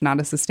 and that's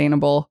not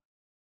sustainable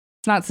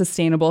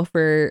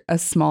for a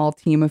small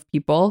team of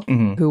people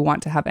who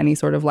want to have any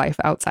sort of life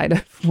outside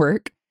of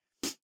work.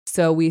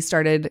 So we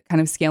started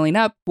kind of scaling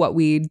up what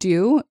we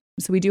do.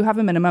 So we do have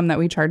a minimum that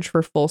we charge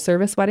for full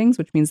service weddings,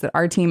 which means that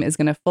our team is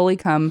going to fully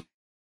come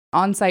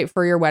on site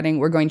for your wedding.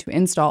 We're going to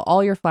install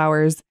all your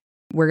flowers.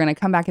 We're going to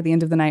come back at the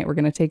end of the night. We're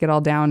going to take it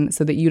all down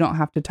so that you don't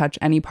have to touch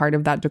any part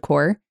of that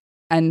decor.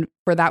 And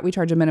for that, we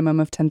charge a minimum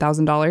of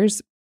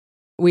 $10,000.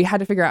 We had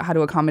to figure out how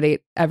to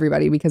accommodate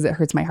everybody because it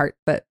hurts my heart.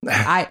 But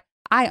I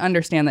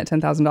understand that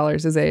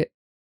 $10,000 is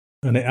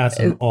and it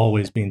hasn't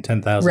always been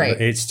 10,000.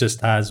 Right. It's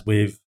just as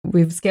we've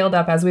scaled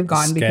up as we've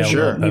gone because we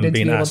needed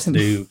to be able to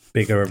do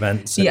bigger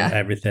events and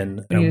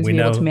everything. We needed to be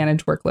able to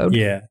manage workload.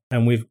 Yeah.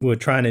 And we're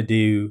trying to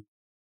do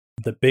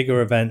the bigger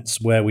events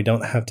where we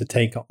don't have to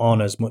take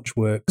on as much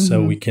work,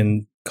 so we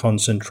can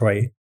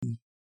concentrate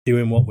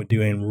doing what we're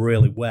doing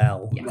really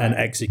well and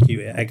execute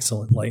it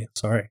excellently.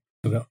 Sorry,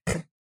 forgot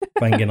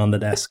banging on the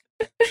desk.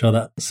 Sure,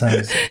 that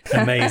sounds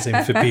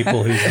amazing for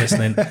people who's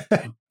listening.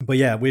 But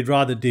yeah, we'd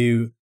rather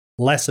do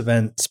less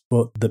events,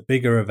 but the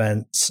bigger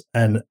events,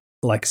 and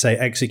like say,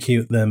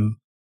 execute them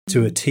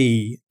to a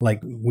T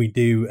like we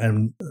do,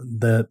 and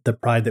the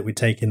pride that we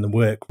take in the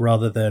work,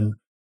 rather than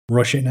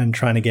rushing and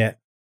trying to get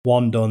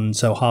one done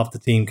so half the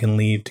team can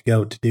leave to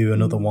go to do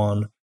another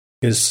one.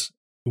 Because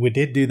we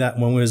did do that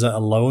when we was at a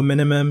lower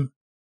minimum.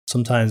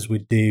 Sometimes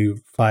we'd do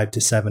 5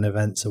 to 7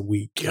 events a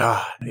week.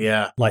 God,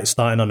 yeah. Like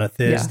starting on a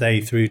Thursday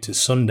through to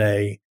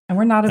Sunday. And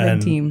we're not a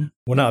big team.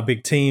 We're not a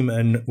big team,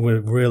 and we're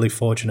really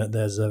fortunate.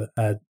 There's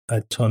a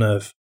ton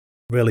of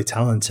really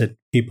talented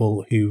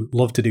people who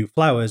love to do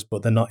flowers,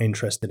 but they're not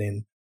interested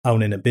in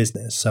owning a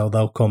business. So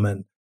they'll come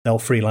and they'll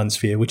freelance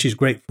for you, which is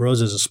great for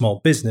us as a small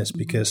business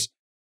because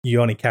you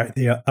only carry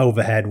the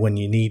overhead when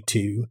you need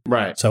to.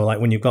 Right. So like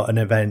when you've got an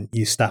event,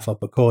 you staff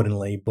up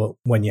accordingly. But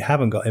when you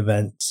haven't got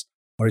events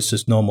or it's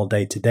just normal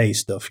day-to-day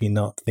stuff, you're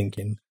not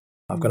thinking,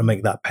 I've got to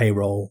make that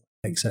payroll,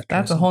 etc.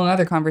 That's a whole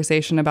other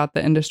conversation about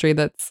the industry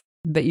that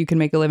you can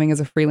make a living as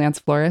a freelance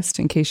florist.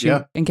 In case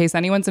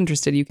anyone's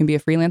interested, you can be a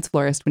freelance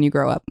florist when you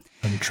grow up.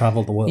 And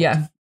travel the world.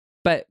 Yeah.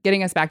 But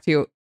getting us back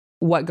to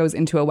what goes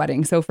into a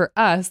wedding. So for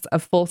us, a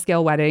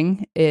full-scale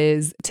wedding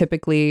is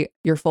typically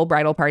your full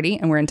bridal party,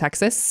 and we're in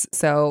Texas.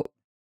 So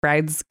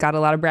brides got a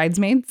lot of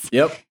bridesmaids.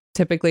 Yep.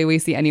 Typically, we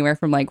see anywhere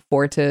from like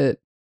 4 to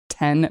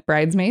 10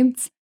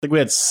 bridesmaids. I think we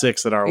had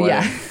 6 at our wedding.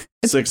 Yeah.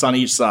 6 on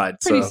each side.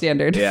 Pretty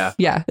standard. Yeah.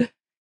 Yeah.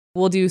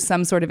 We'll do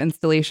some sort of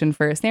installation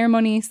for a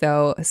ceremony.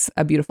 So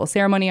a beautiful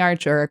ceremony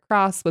arch or a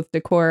cross with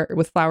decor,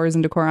 with flowers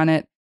and decor on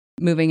it.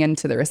 Moving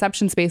into the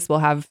reception space, we'll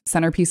have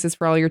centerpieces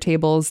for all your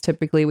tables.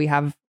 Typically, we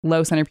have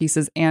low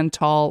centerpieces and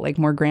tall, like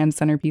more grand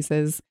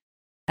centerpieces.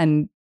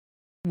 And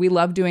we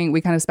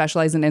kind of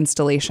specialize in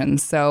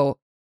installations. So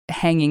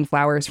hanging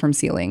flowers from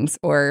ceilings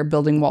or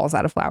building walls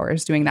out of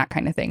flowers, doing that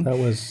kind of thing. That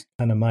was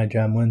kind of my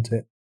jam, wasn't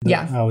it?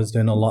 Yeah. I was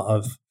doing a lot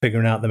of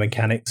figuring out the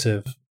mechanics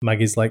of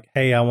Maggie's like,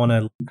 hey, I want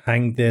to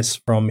hang this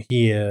from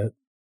here.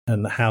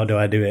 And how do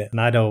I do it?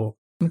 And I don't.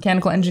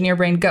 Mechanical engineer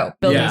brain, go.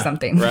 Building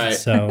something. Right.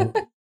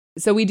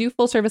 So we do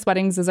full service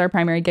weddings as our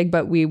primary gig,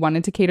 but we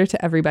wanted to cater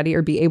to everybody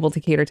or be able to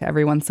cater to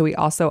everyone. So we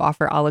also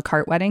offer a la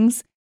carte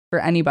weddings for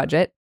any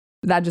budget.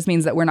 That just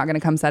means that we're not going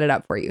to come set it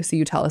up for you. So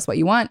you tell us what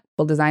you want.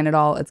 We'll design it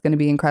all. It's going to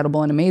be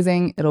incredible and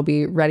amazing. It'll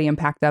be ready and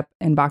packed up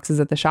in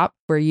boxes at the shop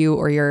for you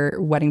or your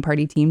wedding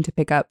party team to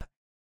pick up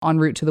en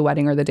route to the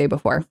wedding or the day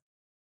before.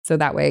 So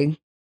that way,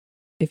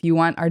 if you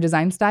want our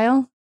design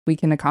style, we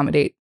can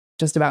accommodate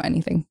just about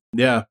anything.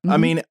 Yeah. I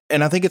mean,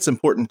 and I think it's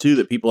important too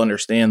that people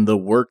understand the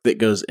work that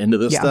goes into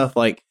this stuff.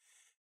 Like,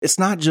 it's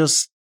not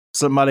just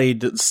somebody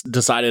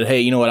decided,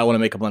 hey, you know what, I want to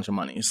make a bunch of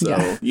money. So,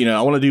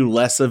 I want to do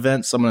less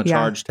events. So I'm going to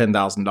charge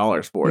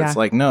 $10,000 for it. It's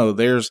like, no,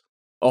 there's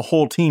a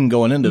whole team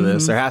going into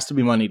this. There has to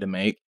be money to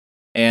make.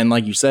 And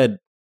like you said,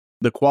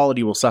 the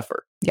quality will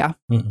suffer. Yeah.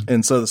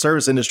 And so the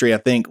service industry, I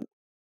think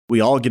we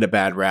all get a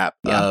bad rap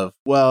of,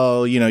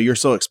 well, you're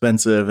so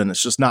expensive and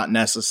it's just not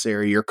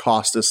necessary. Your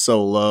cost is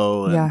so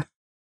low. And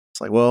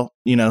it's like, well,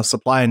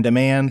 supply and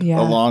demand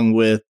along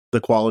with the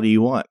quality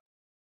you want.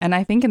 And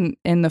I think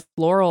in the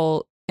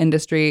floral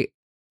industry,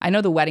 I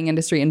know the wedding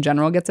industry in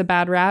general gets a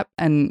bad rap.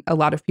 And a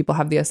lot of people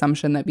have the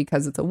assumption that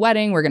because it's a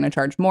wedding, we're going to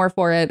charge more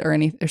for it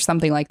or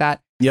something like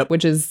that. Yep.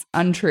 Which is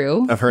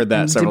untrue. I've heard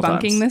that several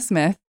times. Debunking this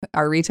myth.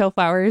 Our retail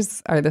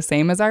flowers are the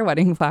same as our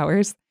wedding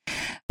flowers.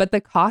 But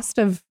the cost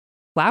of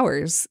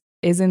flowers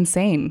is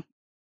insane.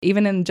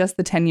 Even in just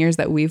the 10 years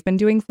that we've been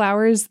doing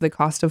flowers, the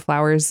cost of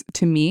flowers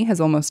to me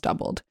has almost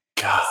doubled.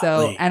 Golly.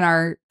 So, and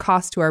our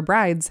cost to our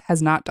brides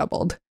has not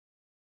doubled.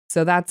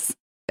 So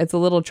it's a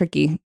little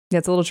tricky. Yeah,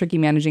 it's a little tricky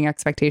managing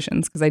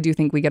expectations because I do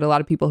think we get a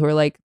lot of people who are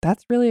like,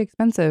 that's really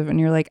expensive. And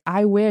you're like,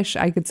 I wish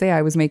I could say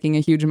I was making a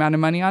huge amount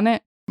of money on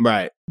it.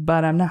 Right.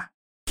 But I'm not.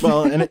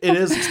 Well, and it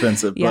is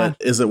expensive, but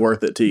is it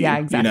worth it to you? Yeah,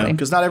 exactly.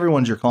 Because not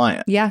everyone's your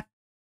client. Yeah.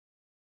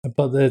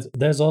 But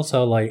there's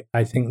also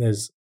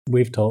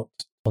we've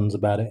talked tons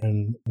about it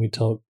and we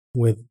talk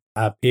with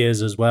our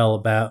peers as well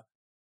about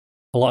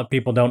a lot of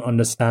people don't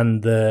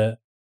understand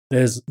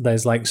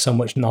there's like so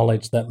much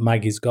knowledge that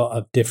Maggie's got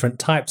of different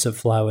types of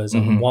flowers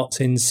and what's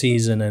in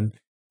season. And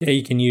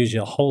you can use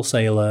your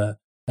wholesaler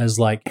as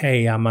like,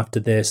 hey, I'm after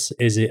this.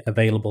 Is it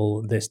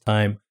available this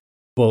time?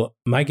 But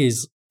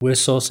we're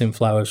sourcing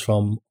flowers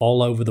from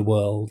all over the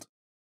world.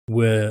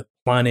 We're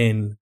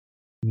planning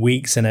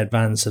weeks in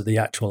advance of the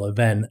actual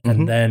event.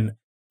 And then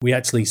we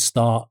actually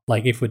start,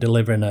 like if we're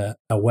delivering a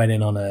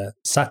wedding on a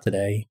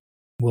Saturday,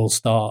 we'll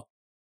start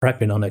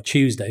prepping on a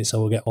Tuesday. So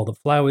we'll get all the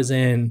flowers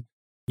in.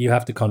 You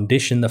have to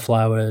condition the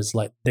flowers,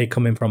 like they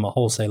come in from a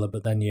wholesaler,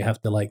 but then you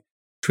have to like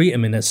treat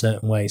them in a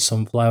certain way.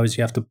 Some flowers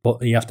you have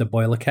to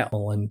boil a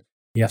kettle and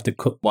you have to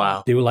cut,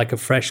 do like a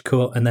fresh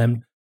cut and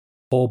then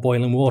pour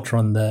boiling water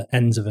on the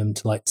ends of them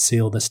to like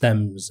seal the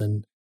stems.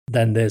 And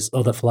then there's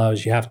other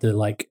flowers you have to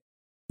like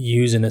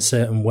use in a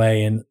certain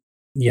way and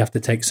you have to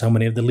take so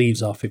many of the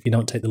leaves off. If you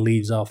don't take the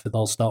leaves off,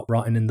 they'll start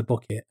rotting in the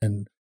bucket.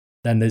 And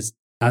then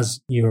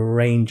as you're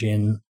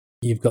arranging,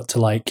 you've got to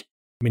like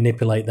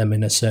manipulate them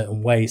in a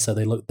certain way so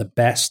they look the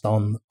best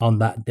on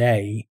that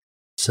day.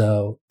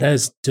 So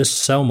there's just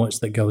so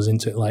much that goes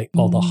into it, like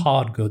all the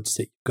hard goods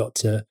that you've got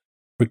to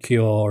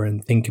procure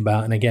and think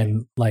about. And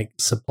again, like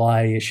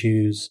supply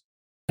issues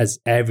as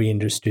every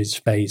industry's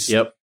faced.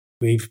 Yep.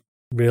 We've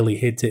really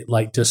hit it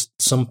like just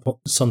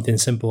something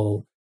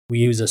simple. We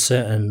use a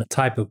certain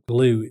type of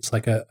glue. It's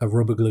like a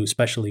rubber glue,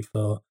 especially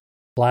for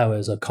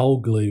flowers, a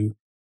cold glue.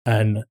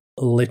 And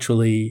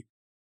literally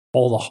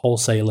all the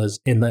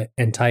wholesalers in the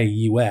entire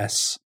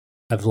US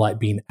have like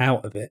been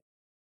out of it.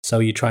 So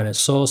you're trying to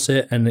source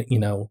it and,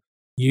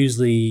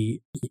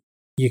 usually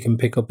you can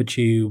pick up a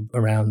tube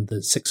around the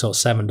 $6 or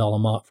 $7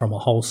 mark from a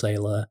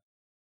wholesaler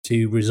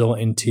to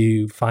resorting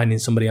to finding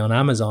somebody on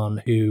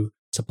Amazon who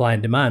supply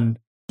and demand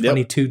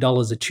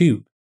 $22 a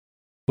tube.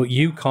 But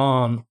you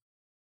can't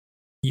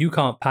you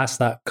can't pass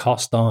that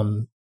cost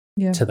on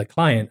to the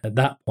client at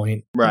that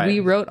point. Right. We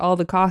wrote all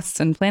the costs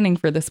and planning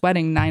for this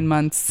wedding 9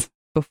 months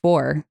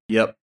before.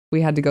 Yep.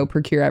 We had to go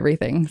procure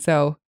everything.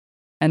 So,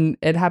 and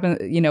it happened,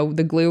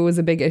 the glue was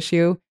a big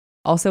issue.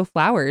 Also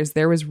flowers.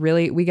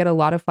 We get a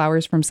lot of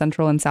flowers from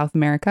Central and South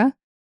America.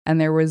 And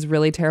there was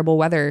really terrible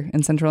weather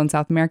in Central and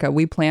South America.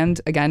 We're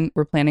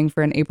planning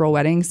for an April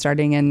wedding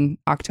starting in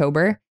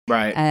October.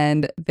 Right.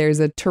 And there's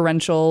a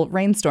torrential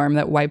rainstorm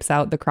that wipes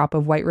out the crop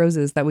of white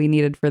roses that we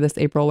needed for this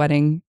April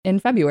wedding in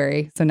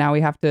February. So now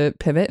we have to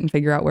pivot and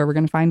figure out where we're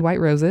going to find white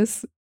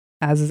roses,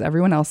 as is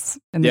everyone else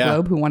in the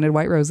globe who wanted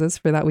white roses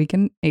for that week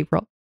in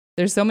April.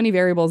 There's so many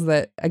variables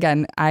that,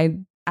 again, I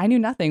knew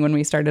nothing when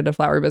we started a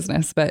flower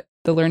business, but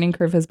the learning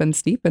curve has been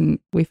steep, and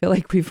we feel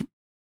like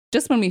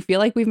when we feel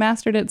like we've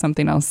mastered it,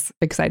 something else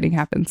exciting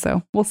happens.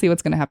 So we'll see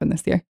what's going to happen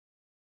this year.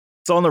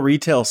 So on the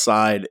retail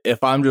side,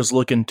 if I'm just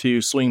looking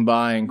to swing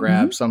by and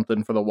grab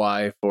something for the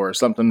wife or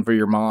something for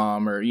your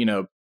mom or,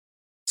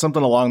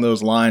 something along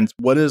those lines,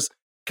 what is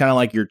kind of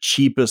like your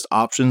cheapest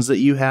options that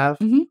you have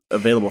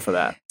available for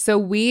that? So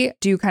we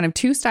do kind of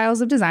 2 styles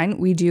of design.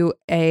 We do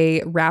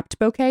a wrapped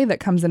bouquet that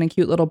comes in a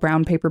cute little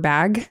brown paper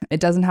bag. It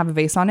doesn't have a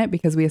vase on it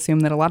because we assume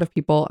that a lot of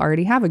people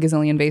already have a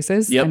gazillion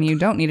vases and you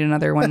don't need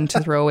another one to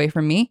throw away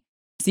from me.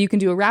 So you can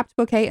do a wrapped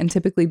bouquet, and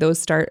typically those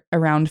start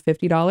around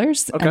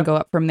 $50 and go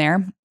up from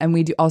there. And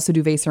we also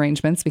do vase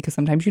arrangements because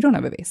sometimes you don't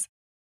have a vase.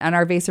 And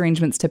our vase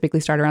arrangements typically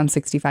start around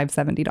 $65,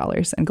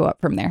 $70 and go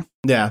up from there.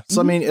 Yeah.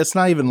 So, I mean, it's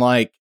not even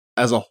like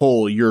as a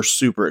whole, you're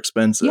super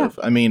expensive. Yeah.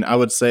 I mean, I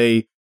would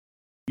say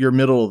you're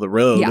middle of the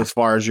road as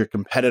far as your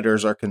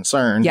competitors are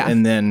concerned. Yeah.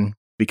 And then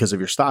because of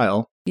your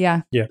style,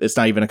 it's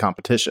not even a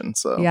competition.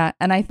 So, yeah.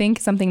 And I think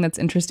something that's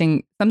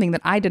interesting, something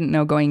that I didn't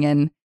know going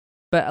in,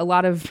 but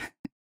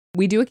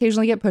we do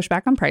occasionally get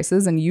pushback on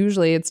prices. And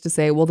usually it's to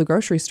say, well, the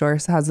grocery store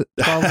has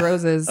 12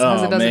 roses,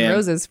 has a dozen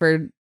roses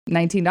for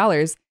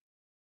 $19.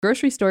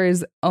 Grocery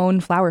stores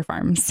own flower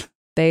farms.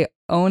 They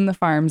own the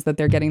farms that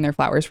they're getting their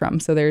flowers from.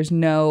 So they're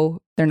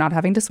not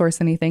having to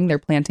source anything. They're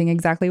planting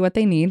exactly what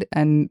they need,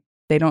 and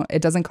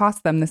it doesn't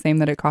cost them the same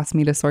that it costs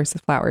me to source the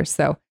flowers.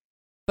 So,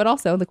 but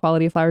also the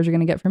quality of flowers you're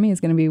going to get from me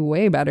is going to be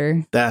way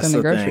better than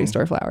the grocery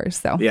store flowers.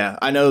 So yeah,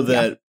 I know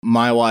that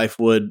my wife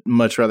would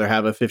much rather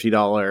have a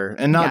 $50,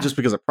 and not just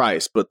because of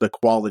price, but the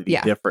quality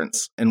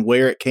difference and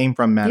where it came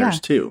from matters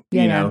too.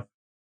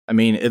 I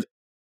mean,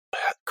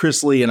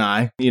 Chris Lee and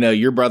I,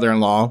 your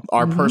brother-in-law,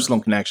 our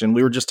personal connection,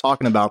 we were just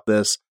talking about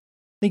this,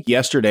 I think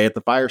yesterday at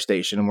the fire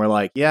station, and we're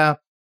like, the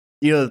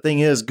thing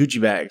is Gucci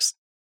bags.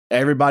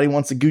 Everybody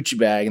wants a Gucci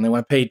bag, and they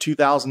want to pay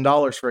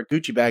 $2,000 for a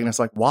Gucci bag. And it's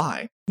like,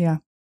 why? Yeah.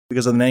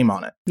 Because of the name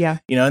on it. Yeah.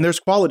 And there's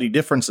quality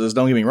differences.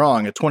 Don't get me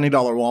wrong. A $20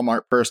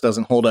 Walmart purse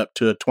doesn't hold up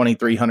to a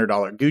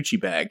 $2,300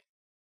 Gucci bag.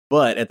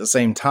 But at the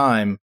same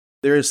time,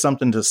 there is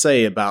something to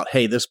say about,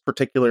 hey, this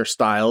particular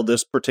style,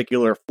 this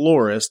particular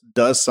florist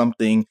does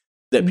something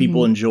that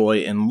people enjoy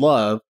and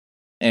love.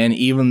 And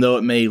even though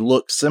it may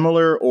look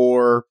similar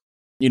or,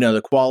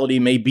 the quality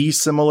may be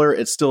similar,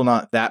 it's still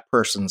not that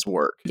person's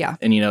work. Yeah.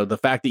 And, the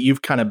fact that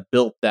you've kind of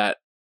built that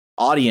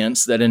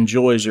audience that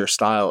enjoys your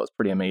style is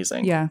pretty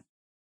amazing. Yeah.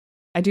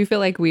 I do feel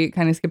like we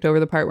kind of skipped over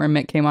the part where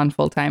Mick came on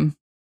full time.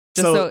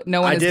 Just so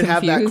no one is confused.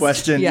 have that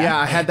question. Yeah,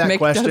 I had that Mick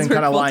question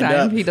kind of lined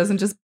up. He doesn't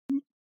just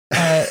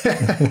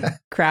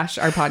crash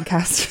our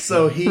podcast.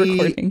 So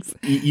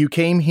you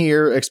came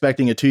here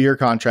expecting a 2-year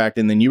contract,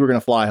 and then you were going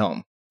to fly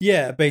home.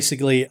 Yeah,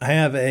 basically, I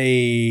have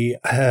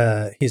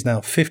he's now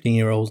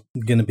 15-year-old,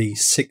 going to be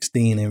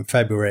 16 in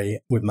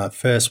February with my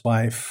first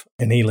wife,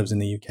 and he lives in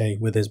the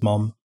UK with his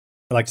mom.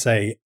 Like I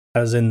say,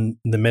 I was in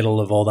the middle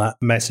of all that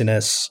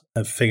messiness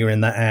of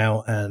figuring that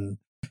out and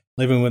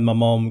living with my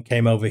mom,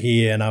 came over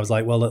here, and I was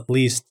like, well, at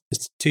least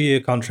it's a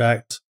 2-year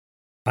contract.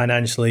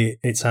 Financially,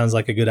 it sounds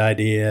like a good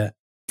idea.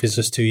 If it's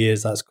just 2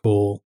 years, that's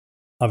cool.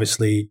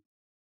 Obviously,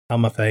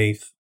 found my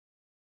faith,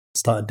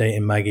 started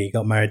dating Maggie,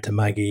 got married to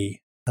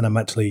Maggie, and I'm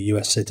actually a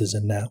US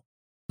citizen now.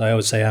 So I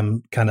always say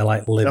I'm kind of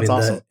like living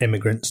the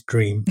immigrant's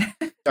dream.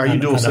 Are you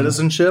dual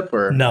citizenship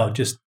or? No,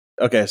 just.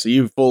 Okay, so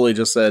you fully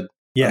just said,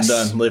 yes.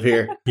 I'm done, live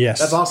here. Yes.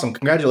 That's awesome.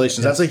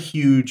 Congratulations. Yes. That's a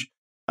huge,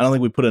 I don't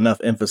think we put enough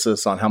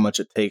emphasis on how much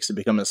it takes to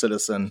become a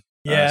citizen.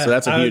 Yeah. So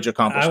that's a huge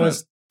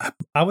accomplishment.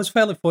 I was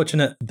fairly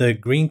fortunate. The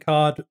green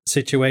card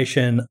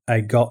situation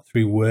I got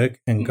through work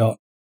and got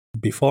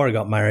before I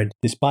got married,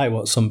 despite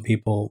what some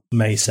people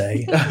may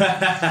say.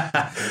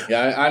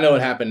 Yeah, I know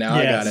what happened now.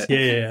 Yes, I got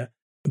it. Yeah.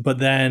 But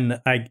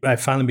then I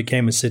finally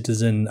became a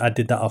citizen. I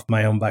did that off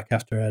my own back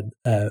after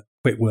I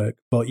quit work.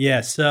 But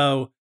yeah,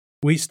 so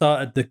we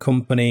started the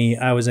company.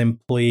 I was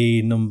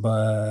employee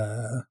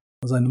number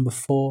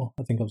 4?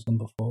 I think I was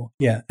number 4.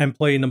 Yeah,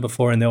 employee number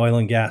 4 in the oil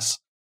and gas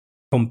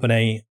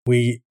company.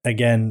 We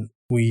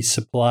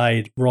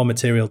supplied raw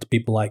material to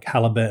people like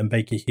Halliburton,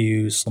 Baker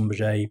Hughes,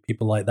 Schlumberger,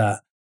 people like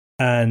that.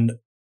 And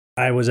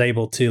I was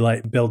able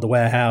to build the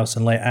warehouse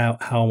and lay it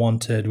out how I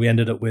wanted. We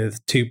ended up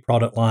with 2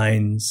 product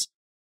lines.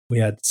 We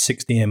had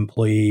 60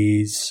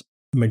 employees,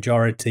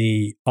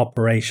 majority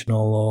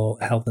operational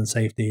or health and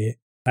safety.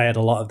 I had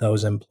a lot of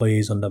those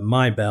employees under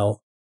my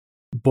belt.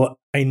 But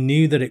I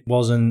knew that it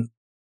wasn't,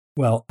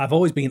 well, I've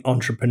always been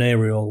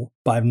entrepreneurial,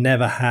 but I've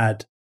never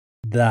had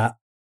that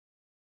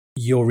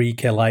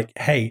eureka, like,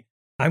 hey,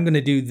 I'm going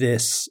to do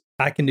this.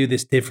 I can do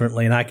this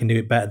differently and I can do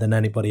it better than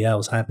anybody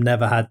else. I've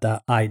never had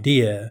that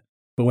idea.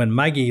 But when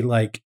Maggie,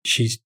 like,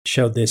 she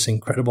showed this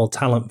incredible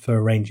talent for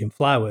arranging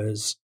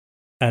flowers,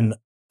 and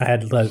I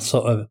had that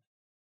sort of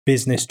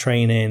business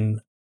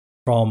training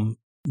from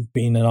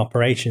being an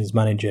operations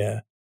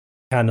manager,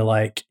 kind of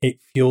like it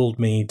fueled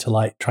me to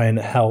like try and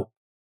help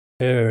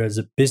her as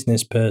a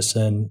business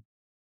person,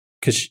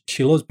 because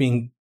she loves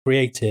being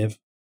creative.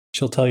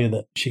 She'll tell you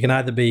that she can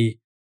either be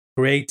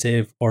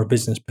creative or a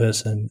business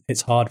person.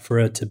 It's hard for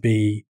her to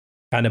be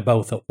kind of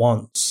both at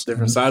once.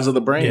 Different sides of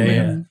the brain, man.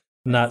 Yeah.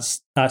 And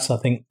that's I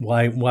think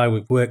why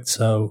we've worked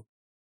so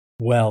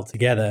well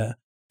together.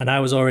 And I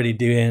was already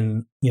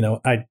doing,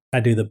 I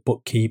do the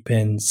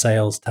bookkeeping,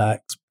 sales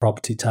tax,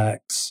 property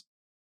tax,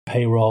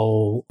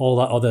 payroll, all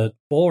that other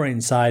boring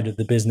side of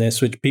the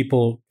business, which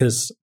people,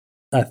 because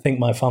I think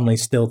my family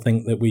still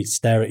think that we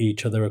stare at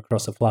each other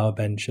across a flower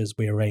bench as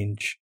we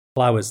arrange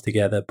flowers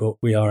together, but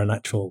we are an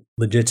actual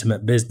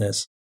legitimate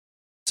business.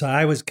 So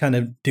I was kind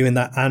of doing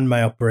that and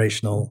my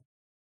operational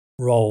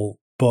role.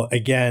 But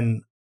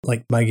again,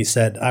 like Maggie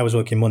said, I was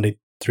working Monday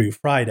through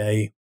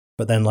Friday,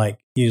 but then like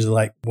usually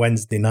like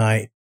Wednesday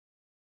night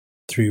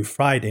through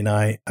Friday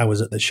night, I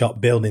was at the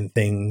shop building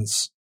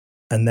things.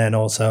 And then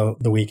also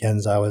the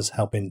weekends I was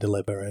helping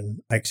deliver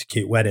and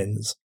execute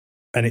weddings.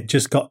 And it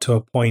just got to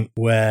a point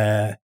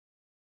where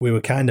we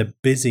were kind of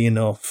busy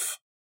enough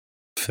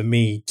for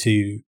me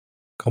to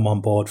come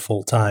on board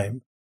full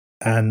time.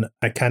 And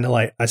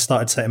I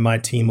started setting my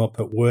team up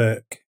at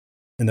work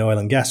in the oil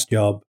and gas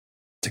job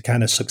to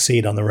kind of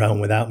succeed on their own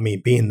without me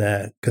being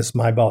there, because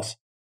my boss,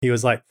 he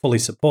was like fully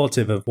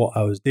supportive of what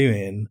I was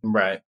doing.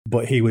 Right.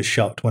 But he was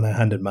shocked when I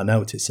handed my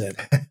notice in.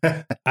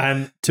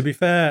 And to be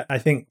fair, I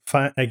think,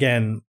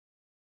 again,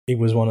 it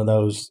was one of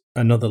those,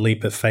 another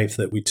leap of faith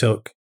that we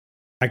took.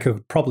 I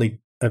could probably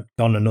have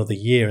gone another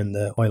year in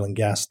the oil and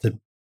gas to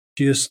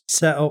just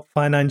set up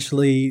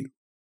financially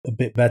a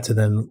bit better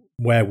than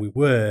where we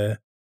were.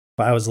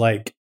 But I was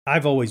like,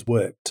 I've always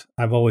worked.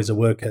 I'm always a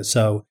worker.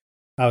 So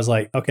I was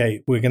like,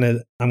 okay, I'm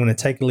going to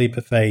take a leap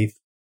of faith.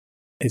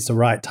 It's the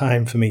right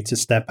time for me to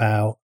step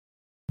out.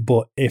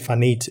 But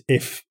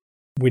if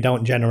we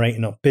don't generate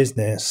enough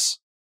business,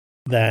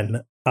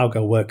 then I'll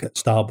go work at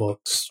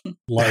Starbucks,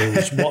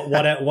 Lowe's,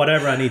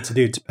 whatever I need to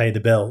do to pay the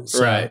bills.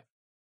 So, right.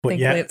 But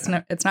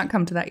thankfully, it's not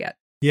come to that yet.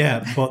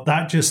 Yeah, but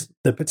that just,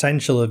 the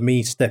potential of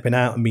me stepping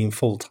out and being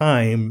full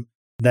time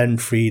then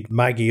freed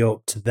Maggie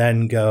up to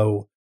then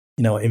go,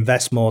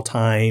 invest more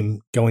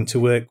time, going to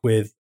work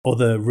with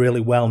other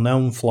really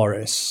well-known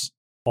florists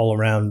all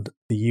around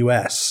the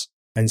US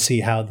and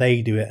see how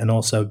they do it, and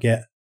also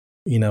get,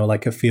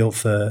 like a feel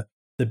for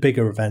the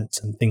bigger events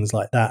and things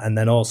like that. And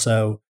then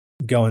also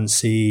go and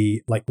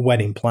see like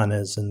wedding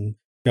planners and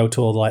go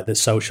to all like the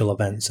social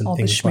events and all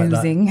things like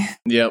that.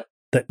 Yep.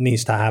 That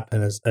needs to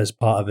happen as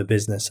part of a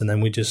business. And then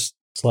we just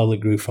slowly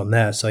grew from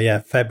there. So yeah,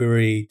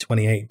 February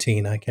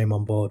 2018, I came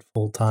on board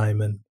full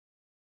time, and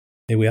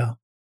here we are.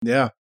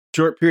 Yeah.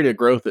 Short period of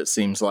growth, it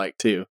seems like,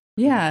 too.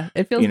 Yeah,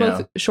 it feels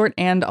both short,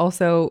 and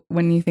also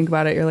when you think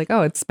about it, you're like,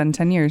 oh, it's been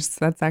 10 years.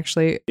 That's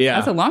actually,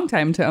 that's a long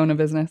time to own a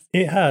business.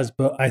 It has,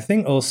 but I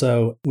think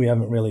also we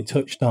haven't really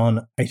touched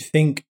on, I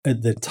think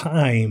at the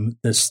time,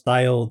 the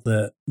style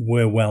that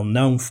we're well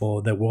known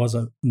for, there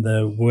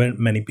weren't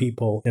many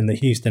people in the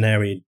Houston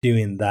area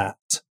doing that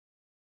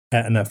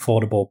at an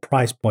affordable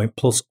price point.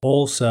 Plus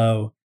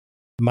also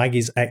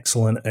Maggie's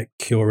excellent at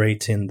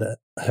curating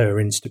her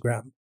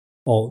Instagram,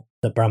 or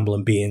the Bramble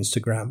and Bee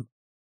Instagram.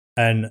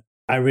 And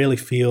I really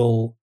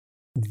feel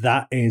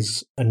that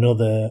is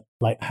another,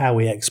 like how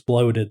we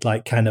exploded,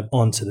 like kind of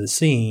onto the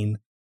scene.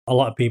 A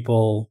lot of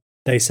people,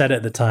 they said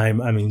at the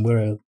time, I mean,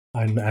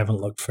 I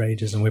haven't looked for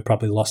ages and we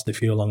probably lost a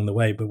few along the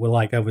way, but we're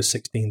like over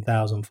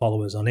 16,000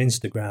 followers on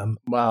Instagram.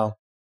 Wow.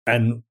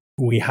 And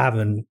we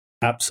haven't,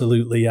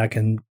 absolutely, I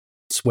can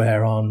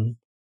swear on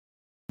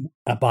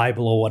a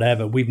Bible or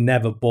whatever, we've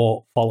never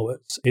bought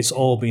followers. It's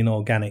all been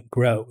organic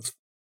growth.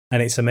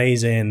 And it's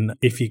amazing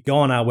if you go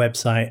on our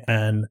website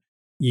and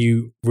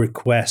you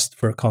request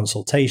for a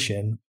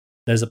consultation,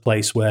 there's a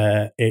place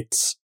where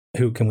it's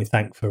who can we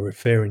thank for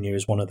referring you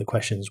is one of the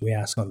questions we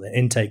ask on the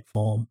intake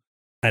form.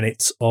 And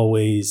it's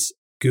always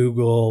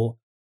Google,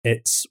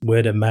 it's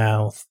word of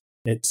mouth.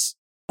 It's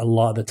a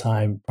lot of the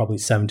time, probably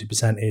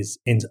 70% is,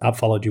 I've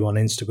followed you on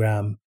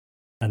Instagram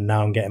and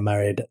now I'm getting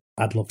married.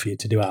 I'd love for you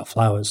to do our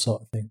flowers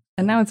sort of thing.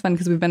 And now it's fun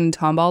because we've been in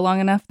Tomball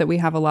long enough that we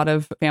have a lot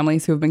of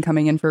families who have been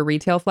coming in for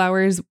retail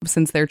flowers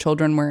since their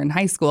children were in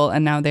high school,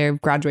 and now they've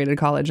graduated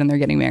college and they're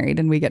getting married,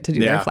 and we get to do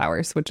their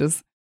flowers, which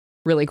is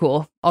really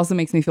cool. Also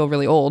makes me feel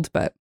really old,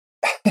 but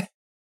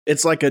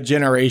it's like a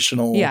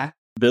generational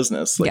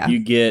business. Like you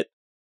get,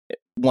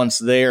 once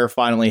they're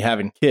finally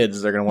having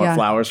kids, they're going to want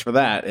flowers for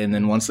that. And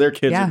then once their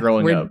kids are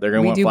growing up, they're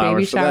going to want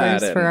flowers for that. We do baby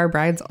showers for our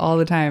brides all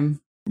the time.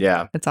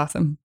 Yeah. It's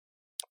awesome.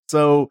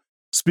 So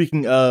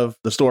speaking of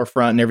the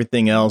storefront and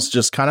everything else,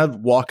 just kind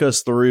of walk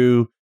us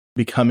through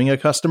becoming a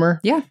customer.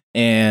 Yeah.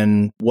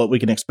 And what we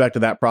can expect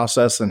of that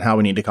process and how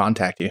we need to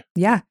contact you.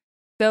 Yeah.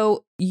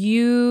 So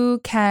we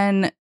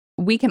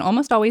can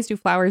almost always do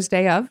flowers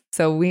day of.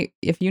 So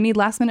if you need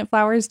last minute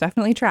flowers,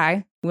 definitely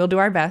try. We'll do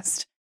our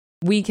best.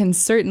 We can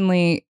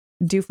certainly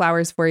do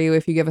flowers for you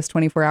if you give us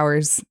 24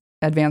 hours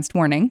advanced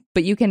warning,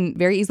 but you can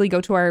very easily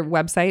go to our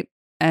website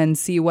and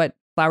see what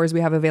flowers we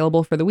have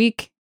available for the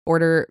week.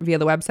 Order via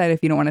the website if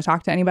you don't want to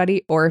talk to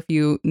anybody, or if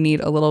you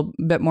need a little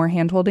bit more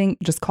hand holding,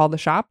 just call the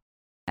shop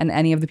and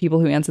any of the people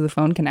who answer the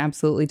phone can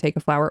absolutely take a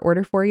flower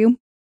order for you.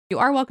 You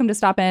are welcome to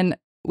stop in.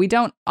 We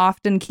don't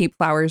often keep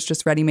flowers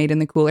just ready made in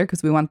the cooler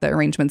because we want the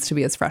arrangements to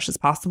be as fresh as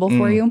possible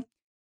for you.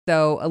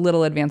 So a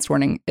little advanced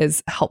warning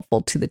is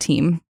helpful to the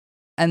team.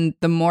 And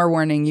the more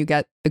warning you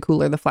get, the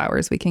cooler the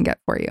flowers we can get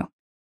for you.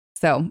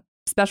 So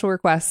special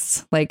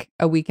requests like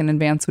a week in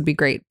advance would be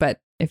great. But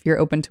if you're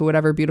open to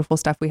whatever beautiful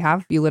stuff we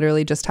have, you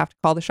literally just have to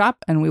call the shop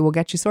and we will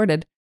get you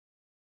sorted.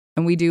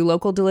 And we do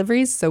local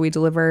deliveries. So we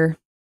deliver,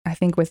 I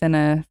think, within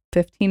a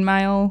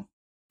 15-mile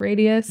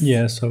radius.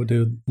 Yeah, so we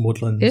do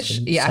Woodlands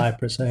and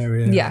Cypress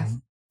area. Yeah.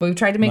 We've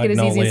tried to make it as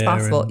easy as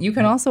possible. You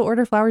can also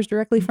order flowers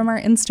directly from our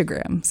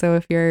Instagram. So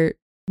if you're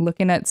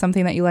looking at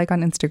something that you like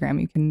on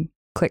Instagram, you can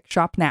click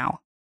shop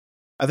now.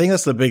 I think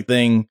that's the big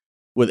thing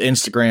with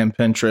Instagram,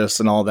 Pinterest,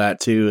 and all that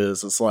too,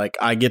 is it's like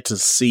I get to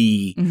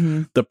see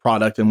the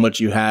product and what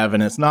you have.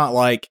 And it's not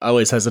like I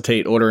always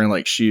hesitate ordering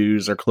like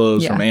shoes or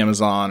clothes from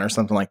Amazon or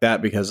something like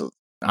that, because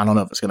I don't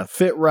know if it's going to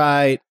fit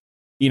right.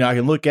 You know, I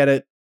can look at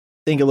it,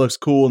 think it looks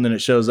cool, and then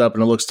it shows up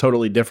and it looks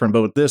totally different.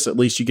 But with this, at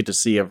least you get to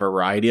see a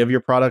variety of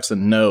your products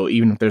and know,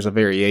 even if there's a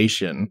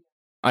variation,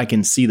 I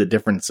can see the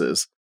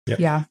differences.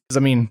 Yeah. Because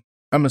I mean,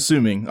 I'm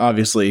assuming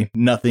obviously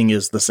nothing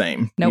is the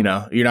same. Nope. You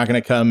know, you're not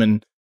going to come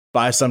and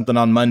buy something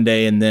on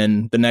Monday and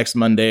then the next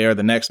Monday or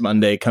the next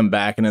Monday come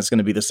back and it's going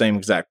to be the same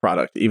exact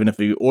product. Even if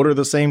you order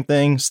the same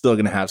thing, still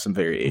going to have some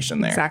variation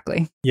there.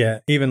 Exactly. Yeah,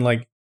 even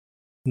like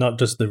not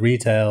just the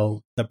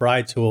retail, the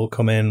brides who will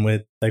come in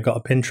with, they've got a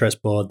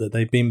Pinterest board that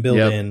they've been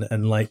building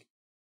and like,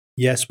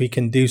 yes, we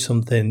can do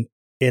something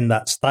in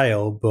that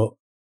style, but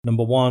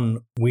number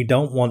one, we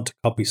don't want to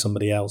copy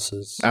somebody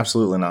else's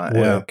Absolutely not.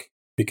 work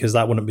because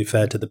that wouldn't be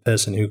fair to the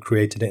person who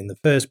created it in the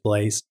first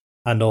place.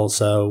 And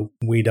also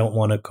we don't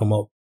want to come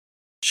up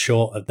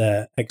short of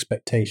their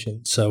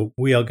expectations. So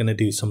we are going to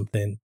do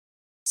something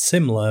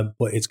similar,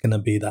 but it's going to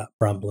be that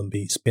Bramble and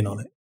Bee spin on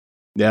it.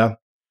 Yeah.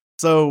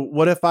 So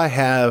what if I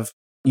have,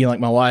 you know,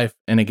 like my wife,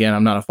 and again,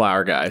 I'm not a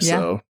flower guy,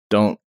 so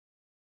don't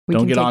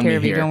get on me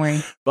here. Don't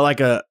worry. But like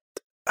I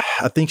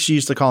think she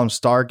used to call them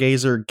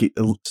stargazer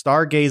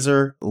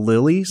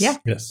lilies. Yeah.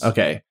 Yes.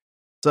 Okay.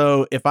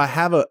 So if I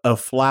have a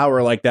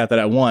flower like that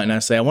I want, and I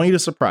say, I want you to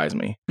surprise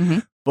me,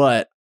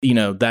 but you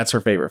know, that's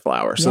her favorite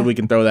flower. So we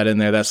can throw that in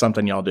there. That's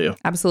something y'all do.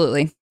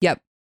 Absolutely. Yep.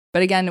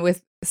 But again,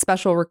 with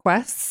special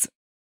requests,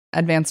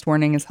 advanced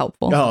warning is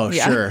helpful. Oh,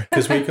 sure.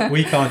 Because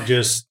we can't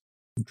just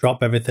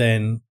drop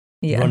everything,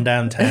 run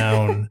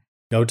downtown,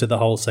 go to the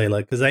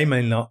wholesaler, because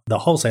the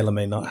wholesaler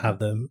may not have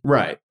them.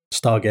 Right.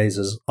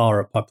 Stargazers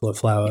are a popular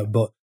flower,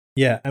 but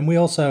and we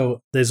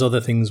also, there's other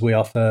things we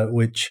offer,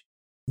 which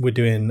we're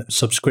doing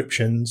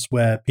subscriptions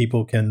where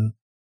people can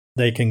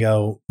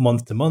go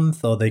month to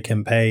month, or they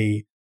can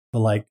pay for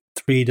like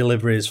 3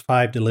 deliveries,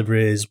 5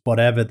 deliveries,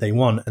 whatever they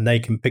want, and they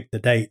can pick the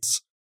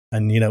dates.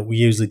 And, you know, we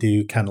usually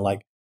do kind of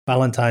like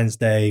Valentine's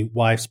Day,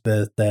 wife's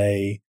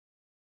birthday,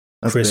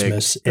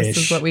 Christmas-ish. This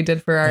is what we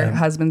did for our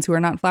husbands who are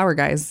not flower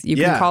guys. You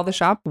can call the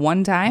shop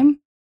one time,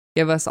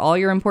 give us all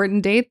your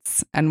important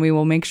dates, and we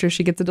will make sure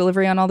she gets a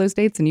delivery on all those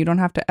dates, and you don't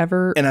have to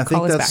ever And I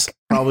think that's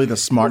probably the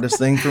smartest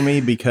thing for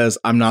me, because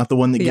I'm not the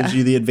one that gives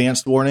you the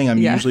advanced warning. I'm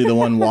usually the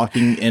one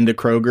walking into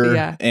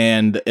Kroger,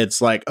 and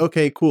it's like,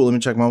 okay, cool, let me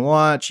check my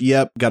watch.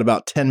 Yep, got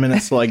about 10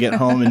 minutes till I get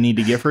home and need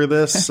to give her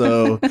this.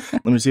 So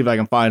let me see if I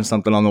can find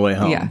something on the way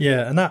home.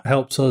 Yeah, and that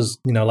helps us,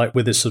 you know, like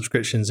with the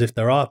subscriptions, if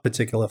there are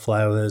particular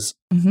flowers,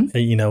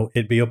 you know,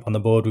 it'd be up on the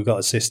board. We've got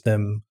a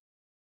system.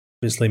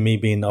 Obviously, me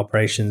being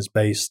operations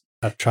based,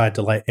 I've tried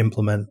to like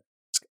implement.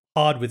 It's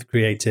hard with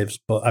creatives,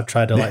 but I've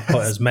tried to like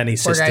put as many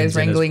systems in as possible. Poor guys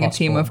wrangling a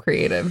team of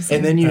creatives.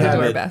 And then you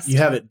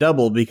have it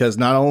double, because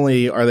not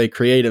only are they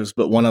creatives,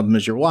 but one of them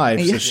is your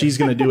wife, so she's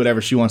going to do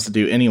whatever she wants to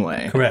do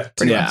anyway.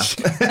 Correct.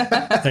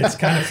 It's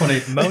kind of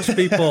funny. Most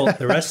people,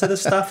 the rest of the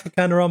staff are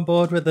kind of on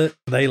board with it.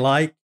 They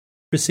like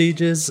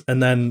procedures,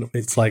 and then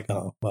it's like,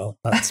 oh, well,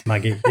 that's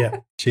Maggie.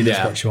 Yeah, she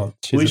does what she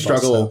wants. We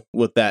struggle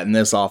with that in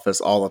this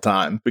office all the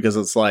time, because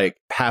it's like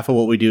half of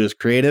what we do is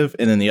creative,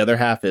 and then the other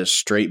half is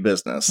straight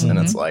business. And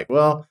it's like,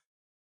 well,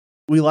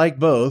 we like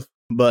both,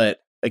 but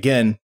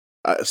again,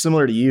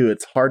 similar to you,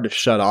 it's hard to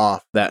shut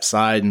off that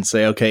side and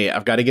say, okay,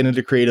 I've got to get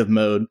into creative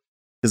mode.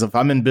 Because if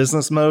I'm in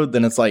business mode,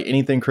 then it's like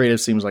anything creative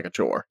seems like a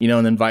chore, you know,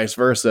 and then vice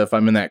versa. If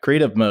I'm in that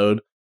creative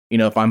mode, you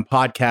know, if I'm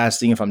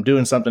podcasting, if I'm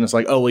doing something, it's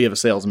like, oh, we have a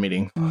sales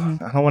meeting. I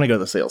don't want to go to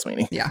the sales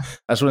meeting. Yeah.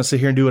 I just want to sit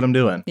here and do what I'm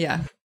doing.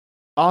 Yeah.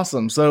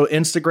 Awesome. So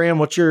Instagram,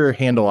 what's your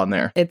handle on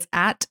there? It's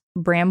at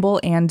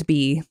Bramble and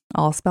Bee,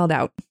 all spelled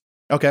out.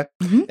 Okay.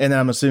 Mhm. And then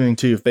I'm assuming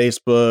too,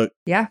 Facebook.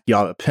 Yeah.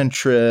 Y'all have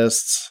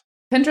Pinterest.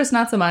 Pinterest,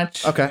 not so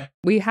much. Okay.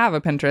 We have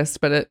a Pinterest,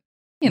 but it,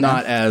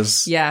 not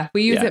as. Yeah.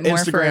 We use it more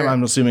Instagram, for.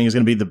 I'm assuming, is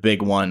going to be the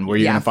big one where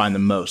you're going to find the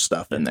most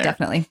stuff in there.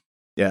 Definitely.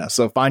 Yeah.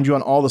 So find you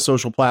on all the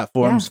social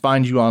platforms,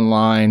 find you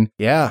online.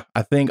 Yeah.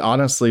 I think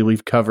honestly,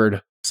 we've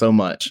covered so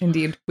much.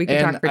 Indeed. We could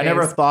And talk for I days.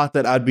 never thought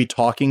that I'd be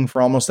talking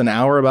for almost an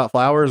hour about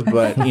flowers,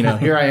 but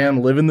here I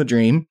am living the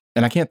dream.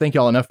 And I can't thank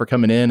y'all enough for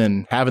coming in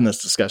and having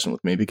this discussion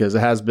with me because it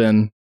has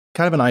been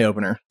kind of an eye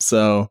opener.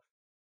 So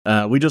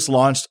we just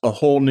launched a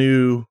whole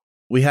new,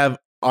 we have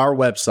our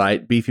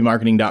website,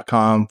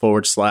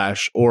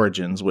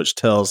 beefymarketing.com/origins, which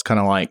tells kind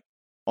of like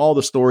all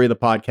the story of the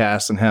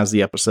podcast and has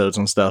the episodes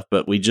and stuff.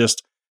 But we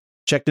just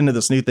checked into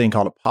this new thing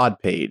called a pod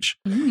page.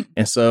 Mm.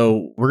 And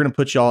so we're going to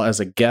put y'all as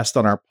a guest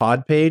on our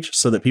pod page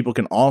so that people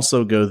can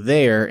also go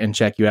there and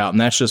check you out.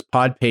 And that's just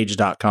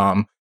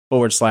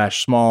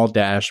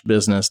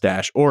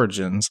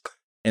podpage.com/small-business-origins.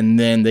 And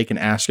then they can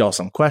ask y'all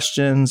some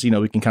questions.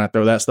 We can kind of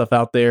throw that stuff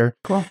out there.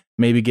 Cool.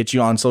 Maybe get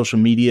you on social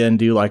media and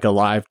do like a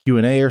live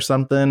Q&A or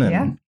something.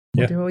 And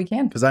We'll do what we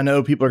can. because I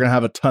know people are going to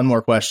have a ton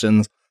more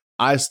questions.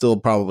 I still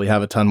probably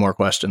have a ton more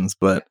questions,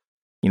 but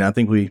I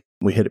think we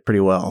hit it pretty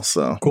well.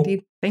 So Cool.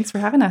 Indeed. Thanks for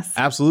having us.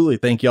 absolutely.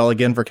 Thank y'all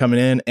again for coming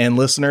in. And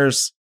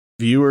listeners,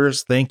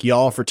 viewers, thank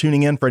y'all for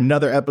tuning in for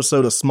another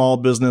episode of Small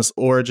Business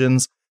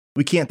Origins.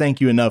 We can't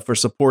thank you enough for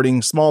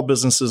supporting small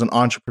businesses and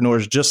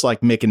entrepreneurs just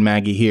like Mick and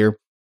Maggie here.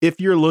 If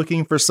you're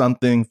looking for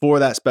something for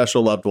that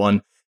special loved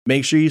one,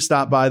 make sure you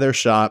stop by their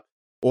shop,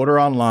 order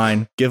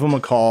online, give them a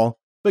call,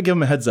 but give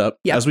them a heads up,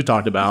 as we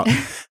talked about,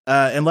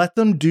 and let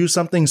them do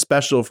something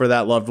special for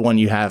that loved one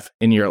you have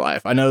in your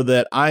life. I know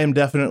that I am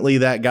definitely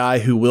that guy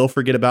who will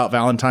forget about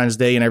Valentine's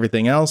Day and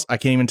everything else. I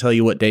can't even tell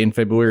you what day in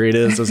February it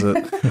is. Is it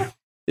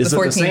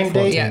the same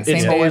date? Yeah, It's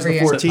same day always every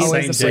the year. 14th.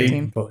 Always the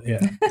Same 14th. But yeah.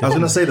 I was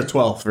going to say the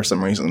 12th for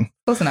some reason.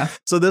 Close enough.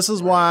 So this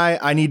is why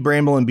I need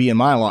Bramble and Bee in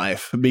my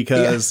life,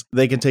 because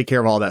they can take care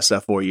of all that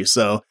stuff for you.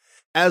 So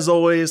as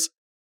always,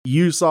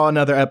 you saw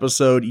another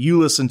episode. You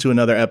listened to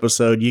another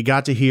episode. You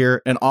got to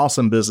hear an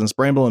awesome business,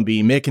 Bramble and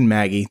Bee, Mick and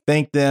Maggie.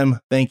 Thank them.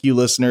 Thank you,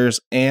 listeners.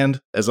 And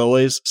as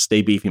always,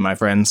 stay beefy, my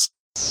friends.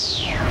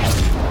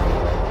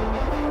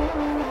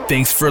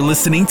 Thanks for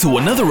listening to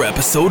another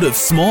episode of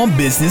Small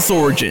Business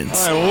Origins.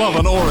 I love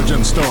an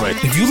origin story.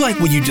 If you like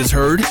what you just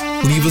heard,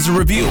 leave us a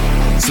review,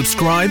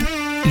 subscribe,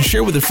 and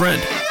share with a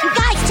friend. You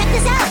guys, check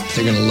this out.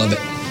 They're going to love it.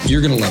 You're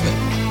going to love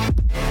it.